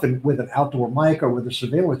very often with an outdoor mic or with a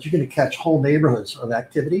surveillance, you're going to catch whole neighborhoods of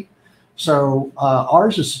activity. So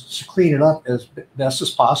ours is to clean it up as best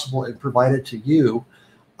as possible and provide it to you,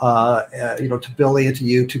 to Billy and to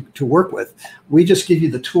you to work with. We just give you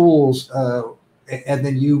the tools and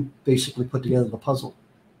then you basically put together the puzzle.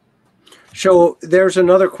 So there's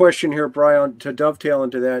another question here, Bryan, to dovetail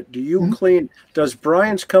into that. Do you does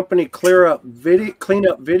Bryan's company clean up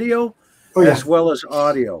video as well as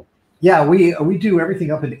audio? Yeah, we do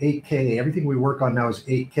everything up in 8K. Everything we work on now is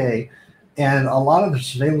 8K. And a lot of the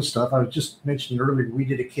surveillance stuff, I was just mentioning earlier, we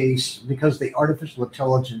did a case because the artificial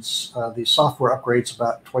intelligence, the software upgrades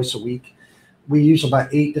about twice a week. We use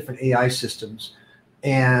about 8 different AI systems.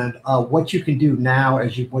 And what you can do now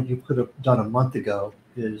what you could have done a month ago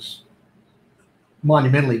is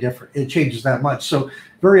monumentally different. It changes that much. So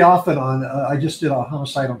very often I just did a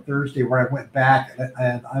homicide on Thursday where I went back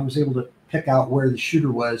and I was able to pick out where the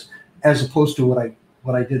shooter was, as opposed to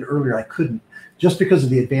what I did earlier. I couldn't, just because of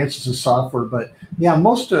the advances in software. But yeah,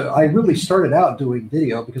 I really started out doing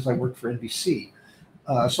video because I worked for NBC.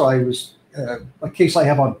 So I was a case I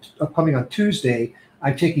have upcoming on Tuesday.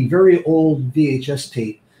 I'm taking very old VHS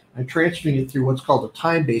tape. I'm transferring it through what's called a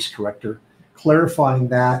time-based corrector clarifying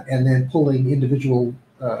that, and then pulling individual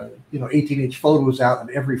 18-inch photos out of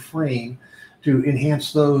every frame to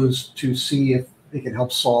enhance those to see if they can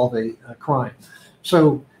help solve a crime.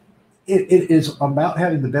 So it is about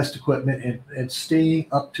having the best equipment and staying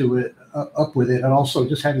up with it, and also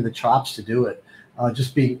just having the chops to do it.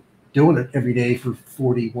 Just doing it every day for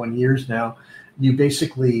 41 years now, you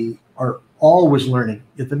basically are always learning.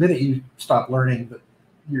 At the minute you stop learning,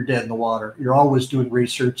 you're dead in the water. You're always doing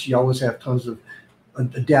research. You always have tons of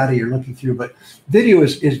data you're looking through. But video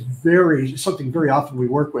is something very often we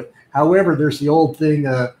work with. However, there's the old thing,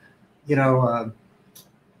 when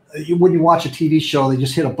you watch a TV show, they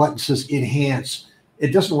just hit a button that says enhance.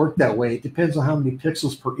 It doesn't work that way. It depends on how many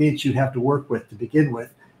pixels per inch you have to work with to begin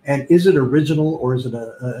with. And is it original or is it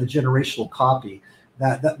a generational copy?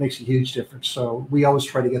 That makes a huge difference. So we always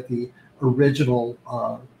try to get the original,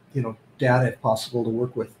 data if possible to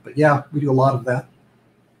work with. But yeah, we do a lot of that.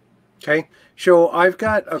 Okay. So I've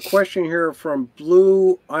got a question here from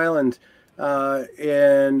Blue Island,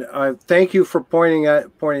 and thank you for pointing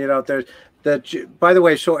it out there. By the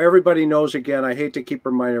way, so everybody knows, again, I hate to keep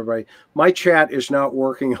reminding everybody, my chat is not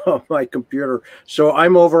working on my computer. So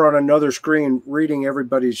I'm over on another screen reading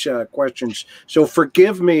everybody's questions. So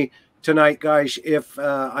forgive me tonight, guys, if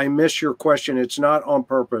I miss your question. It's not on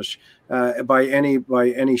purpose by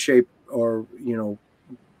any shape or,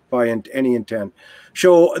 by any intent.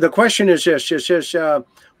 So the question is this: it says,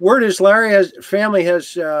 word is Larry has family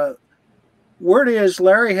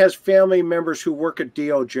members who work at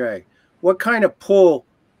DOJ. What kind of pull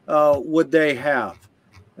would they have?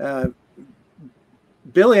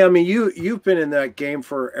 Billy, I mean, you've been in that game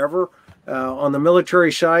forever on the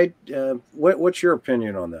military side. What's your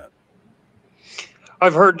opinion on that?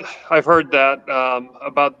 I've heard that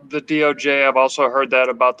about the DOJ. I've also heard that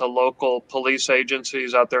about the local police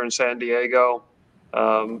agencies out there in San Diego.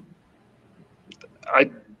 I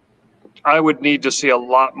would need to see a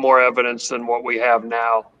lot more evidence than what we have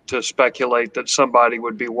now to speculate that somebody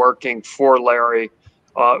would be working for Larry,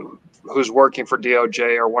 who's working for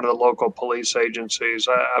DOJ or one of the local police agencies.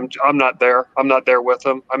 I'm not there. I'm not there with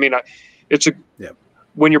them. I mean,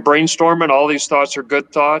 when you're brainstorming, all these thoughts are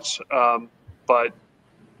good thoughts, but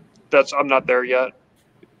I'm not there yet.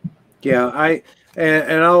 Yeah,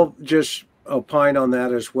 and I'll just opine on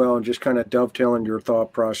that as well, and just kind of dovetailing your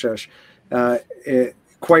thought process.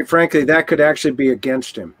 Quite frankly, that could actually be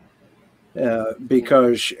against him,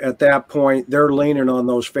 because at that point they're leaning on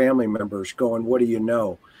those family members, going, "What do you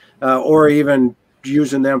know?" Or even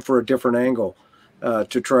using them for a different angle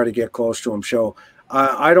to try to get close to him. So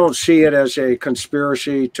I don't see it as a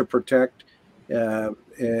conspiracy to protect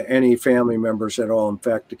any family members at all. In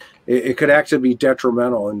fact, it could actually be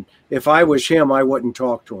detrimental. And if I was him, I wouldn't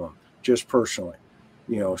talk to him, just personally,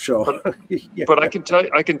 So, yeah. But I can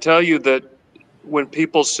tell you that when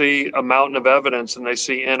people see a mountain of evidence and they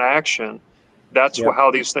see inaction, that's how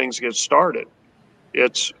these things get started.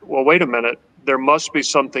 It's, well, wait a minute, there must be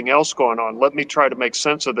something else going on. Let me try to make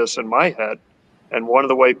sense of this in my head. And one of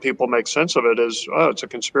the way people make sense of it is, oh, it's a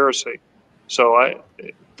conspiracy. So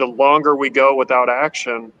the longer we go without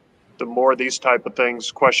action, the more these type of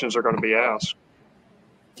questions are going to be asked.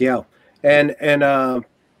 Yeah. And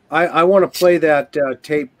I want to play that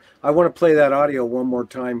tape. I want to play that audio one more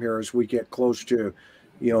time here as we get close to,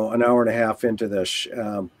 an hour and a half into this.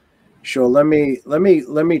 So let me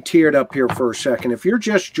tee it up here for a second. If you're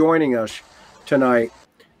just joining us tonight,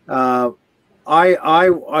 I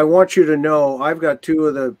want you to know I've got two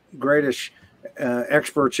of the greatest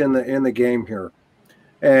experts in the game here,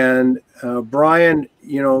 and Bryan,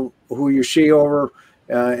 who you see over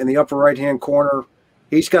in the upper right hand corner,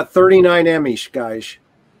 he's got 39 Emmys, guys.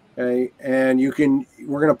 Okay, and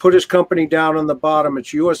we're going to put his company down on the bottom.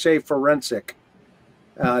 It's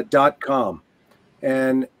usaforensic.com.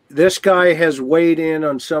 And this guy has weighed in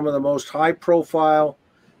on some of the most high profile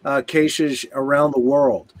cases around the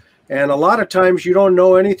world. And a lot of times you don't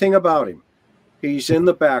know anything about him. He's in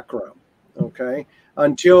the background, okay,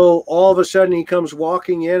 until all of a sudden he comes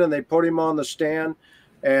walking in and they put him on the stand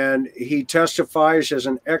and he testifies as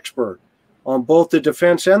an expert on both the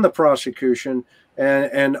defense and the prosecution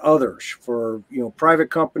and others for,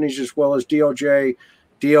 private companies as well as DOJ,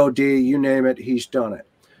 DOD, you name it, he's done it.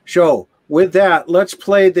 So with that, let's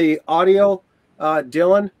play the audio,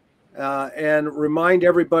 Dillan, and remind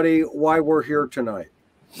everybody why we're here tonight.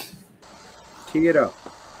 Tee it up.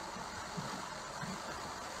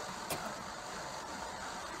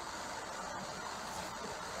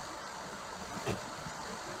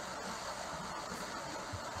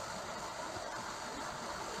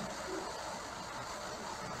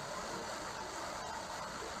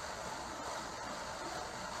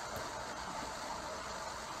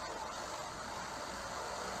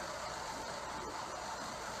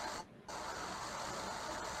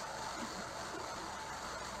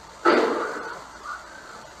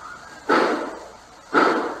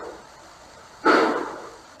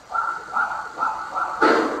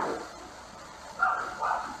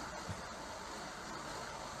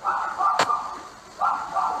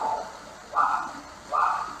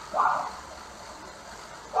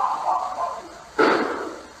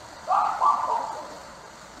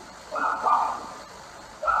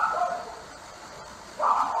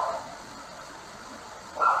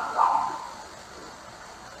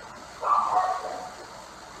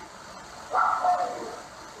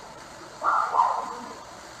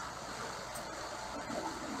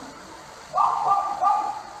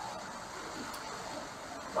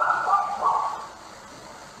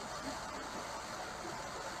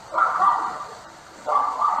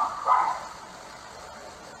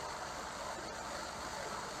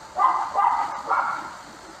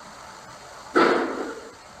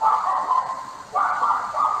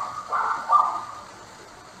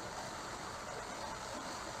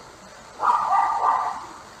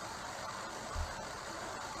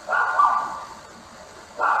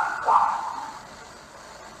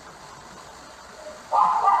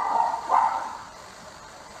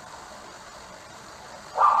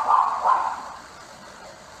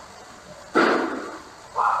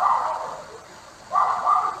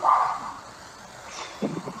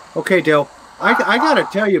 Okay, Dale. I gotta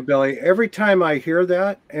tell you, Billy. Every time I hear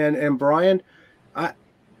that, and Bryan,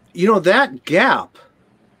 that gap,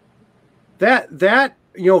 that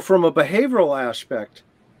from a behavioral aspect,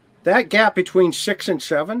 that gap between 6 and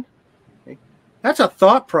 7, that's a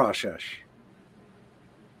thought process.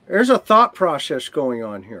 There's a thought process going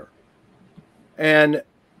on here, and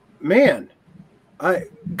man,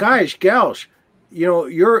 guys, gals,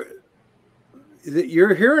 you're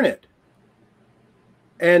hearing it.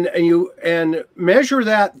 And measure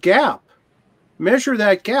that gap,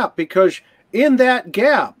 because in that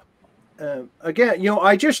gap, again,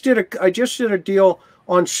 I just did a deal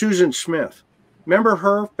on Susan Smith. Remember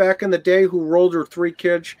her back in the day who rolled her 3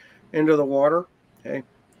 kids into the water? Okay,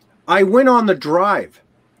 I went on the drive,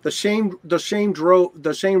 the same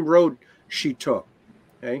road she took.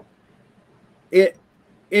 Okay,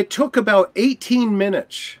 it took about 18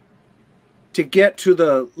 minutes to get to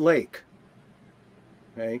the lake.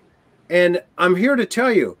 Okay. And I'm here to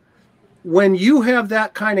tell you, when you have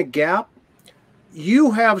that kind of gap,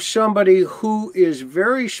 you have somebody who is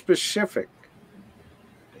very specific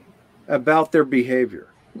about their behavior.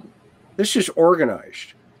 This is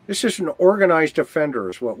organized. This is an organized offender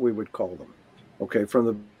is what we would call them. Okay. From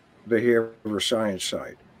the behavior science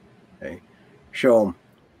side. Okay. So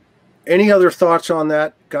any other thoughts on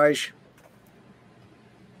that, guys?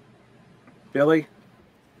 Billy?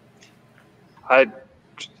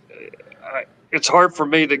 It's hard for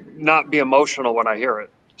me to not be emotional when I hear it.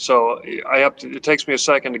 So it takes me a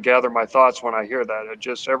second to gather my thoughts when I hear that. It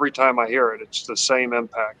just, every time I hear it, it's the same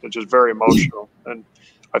impact. It's just very emotional. And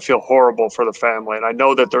I feel horrible for the family. And I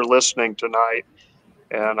know that they're listening tonight,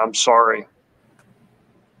 and I'm sorry.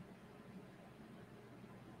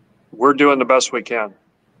 We're doing the best we can.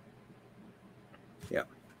 Yeah.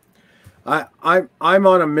 I'm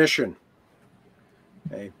on a mission.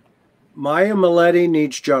 Okay. Maya Millete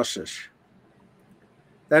needs justice.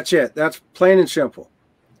 That's it. That's plain and simple.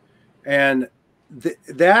 And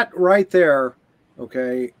that right there,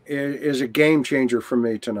 okay, is a game changer for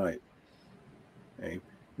me tonight. Okay.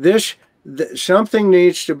 Something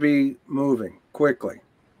needs to be moving quickly.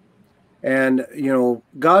 And,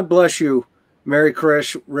 God bless you, Mary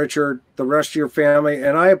Chris, Richard, the rest of your family.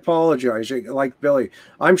 And I apologize, like Billy.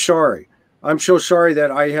 I'm sorry. I'm so sorry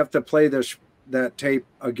that I have to play that tape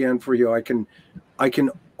again for you. I can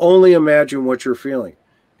only imagine what you're feeling.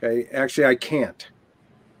 Okay. Actually, I can't.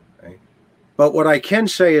 Okay. But what I can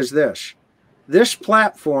say is this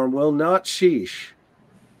platform will not cease.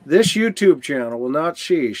 This YouTube channel will not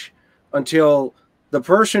cease until the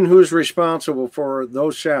person who's responsible for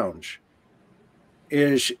those sounds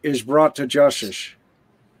is brought to justice.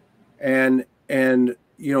 And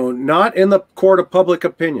not in the court of public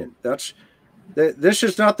opinion. This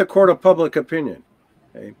is not the court of public opinion.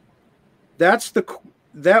 Okay.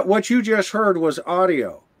 What you just heard was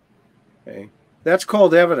audio. Okay. That's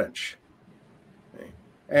called evidence. Okay.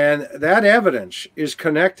 And that evidence is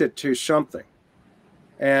connected to something.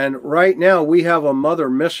 And right now we have a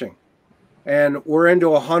mother missing. And we're into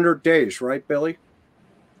 100 days, right, Billy?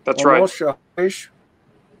 That's almost right. Days.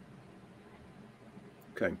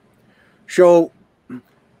 Okay. So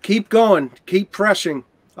keep going, keep pressing.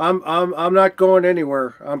 I'm not going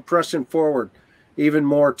anywhere. I'm pressing forward even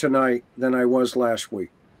more tonight than I was last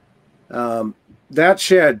week. That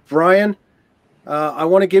said, Bryan, I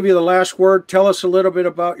want to give you the last word. Tell us a little bit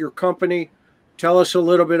about your company. Tell us a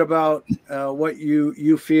little bit about what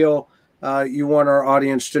you feel you want our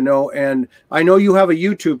audience to know. And I know you have a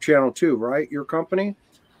YouTube channel too, right? Your company?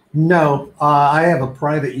 No, I have a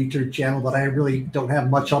private YouTube channel, but I really don't have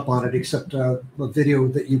much up on it except the video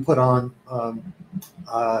that you put on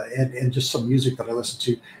and just some music that I listen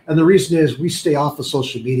to. And the reason is we stay off of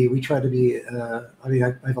social media. We try to be, I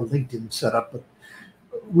have a LinkedIn set up, but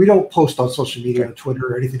we don't post on social media, on Twitter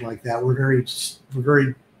or anything like that. We're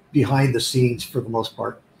very behind the scenes for the most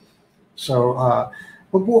part. So,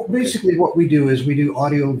 but basically what we do is we do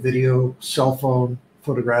audio, video, cell phone,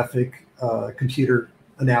 photographic, computer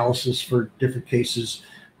analysis for different cases.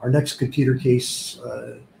 Our next computer case,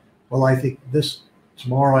 I think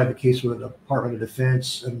tomorrow I have a case with the Department of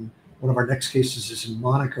Defense, and one of our next cases is in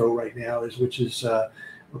Monaco right now, which is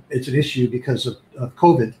it's an issue because of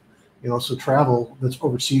COVID. So travel that's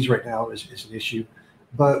overseas right now is an issue.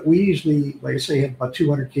 But we usually, like I say, have about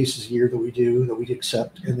 200 cases a year that we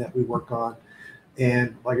accept and that we work on.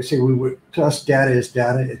 And like I say, to us, data is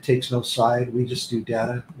data. It takes no side. We just do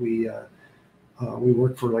data. We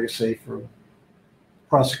work for, like I say, for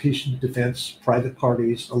prosecution, defense, private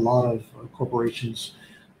parties, a lot of corporations,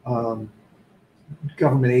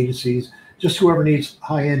 government agencies, just whoever needs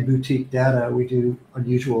high-end boutique data. We do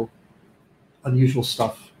unusual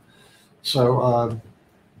stuff. So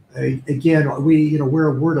again, we're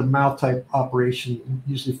a word of mouth type operation.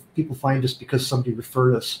 Usually people find us because somebody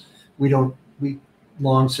referred us. We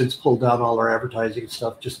long since pulled down all our advertising and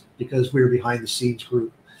stuff just because we're behind the scenes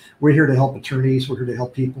group. We're here to help attorneys. We're here to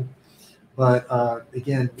help people. But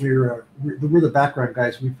again, we're the background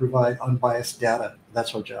guys. We provide unbiased data.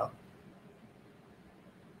 That's our job.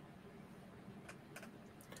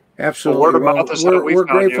 Absolutely. We're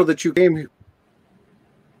grateful that you came here.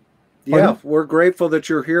 Yeah, we're grateful that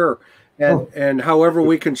you're here, and however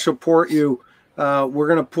we can support you, we're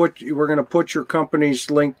gonna put your company's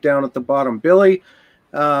link down at the bottom. Billy,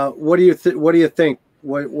 what do you think?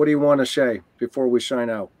 What do you want to say before we sign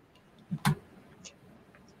out?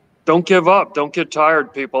 Don't give up. Don't get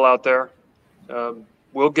tired, people out there.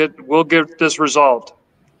 We'll get this resolved.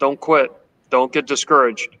 Don't quit. Don't get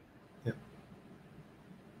discouraged.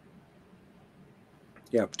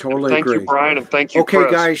 Yeah, totally agree. Thank you, Bryan, and thank you,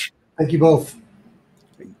 Chris. Guys. Thank you both.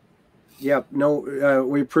 Yeah,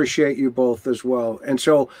 we appreciate you both as well. And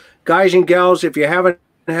so, guys and gals, if you haven't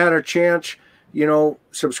had a chance,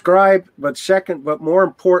 subscribe. But more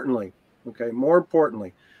importantly,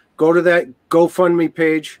 go to that GoFundMe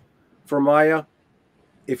page for Maya.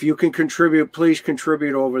 If you can contribute, please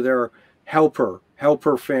contribute over there. Help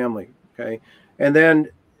her family. Okay. And then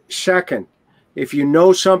second, if you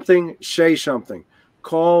know something, say something.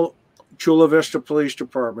 Call Chula Vista Police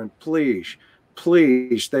Department, please.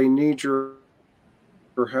 They need your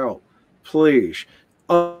help, please.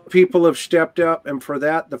 People have stepped up, and for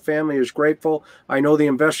that, the family is grateful. I know the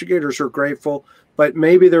investigators are grateful, but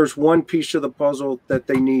maybe there's one piece of the puzzle that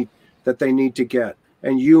they need to get,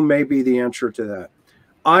 and you may be the answer to that.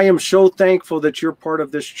 I am so thankful that you're part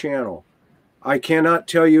of this channel. I cannot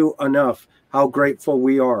tell you enough how grateful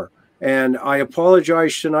we are. And I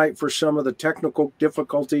apologize tonight for some of the technical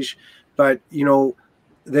difficulties, but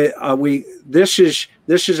this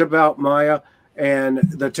is about Maya, and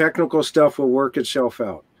the technical stuff will work itself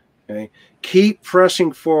out. Okay, keep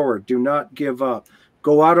pressing forward. Do not give up.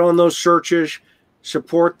 Go out on those searches,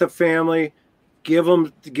 support the family, give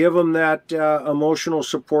them that emotional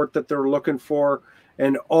support that they're looking for,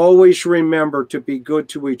 and always remember to be good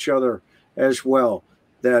to each other as well.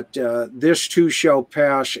 That this too shall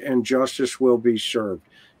pass and justice will be served.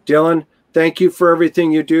 Dillan, thank you for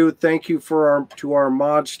everything you do. Thank you to our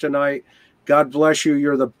mods tonight. God bless you.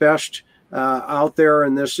 You're the best out there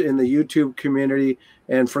in the YouTube community,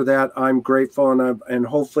 and for that I'm grateful. And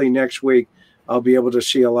hopefully next week I'll be able to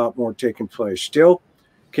see a lot more taking place. Still,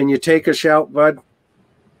 can you take us out, bud?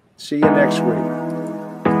 See you next week.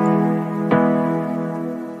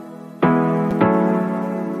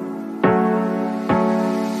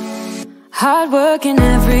 Hard working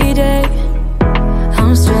every day,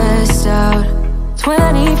 I'm stressed out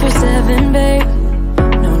 24/7, babe.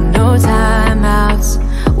 No timeouts,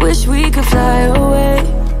 wish we could fly away.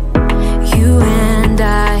 You and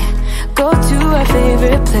I go to our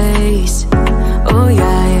favorite place. Oh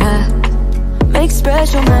yeah, make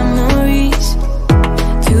special memories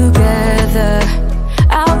together.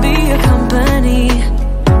 I'll be your company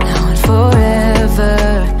now and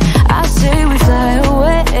forever. I say we fly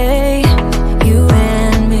away. You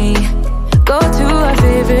and me go to our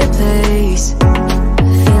favorite place.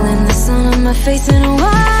 Feeling the sun on my face in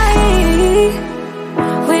Hawaii.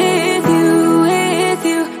 With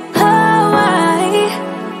you, Hawaii.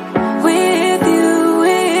 With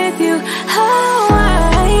you,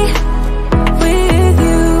 Hawaii.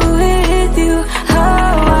 With you,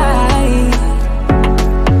 Hawaii.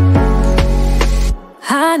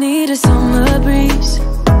 I need a summer breeze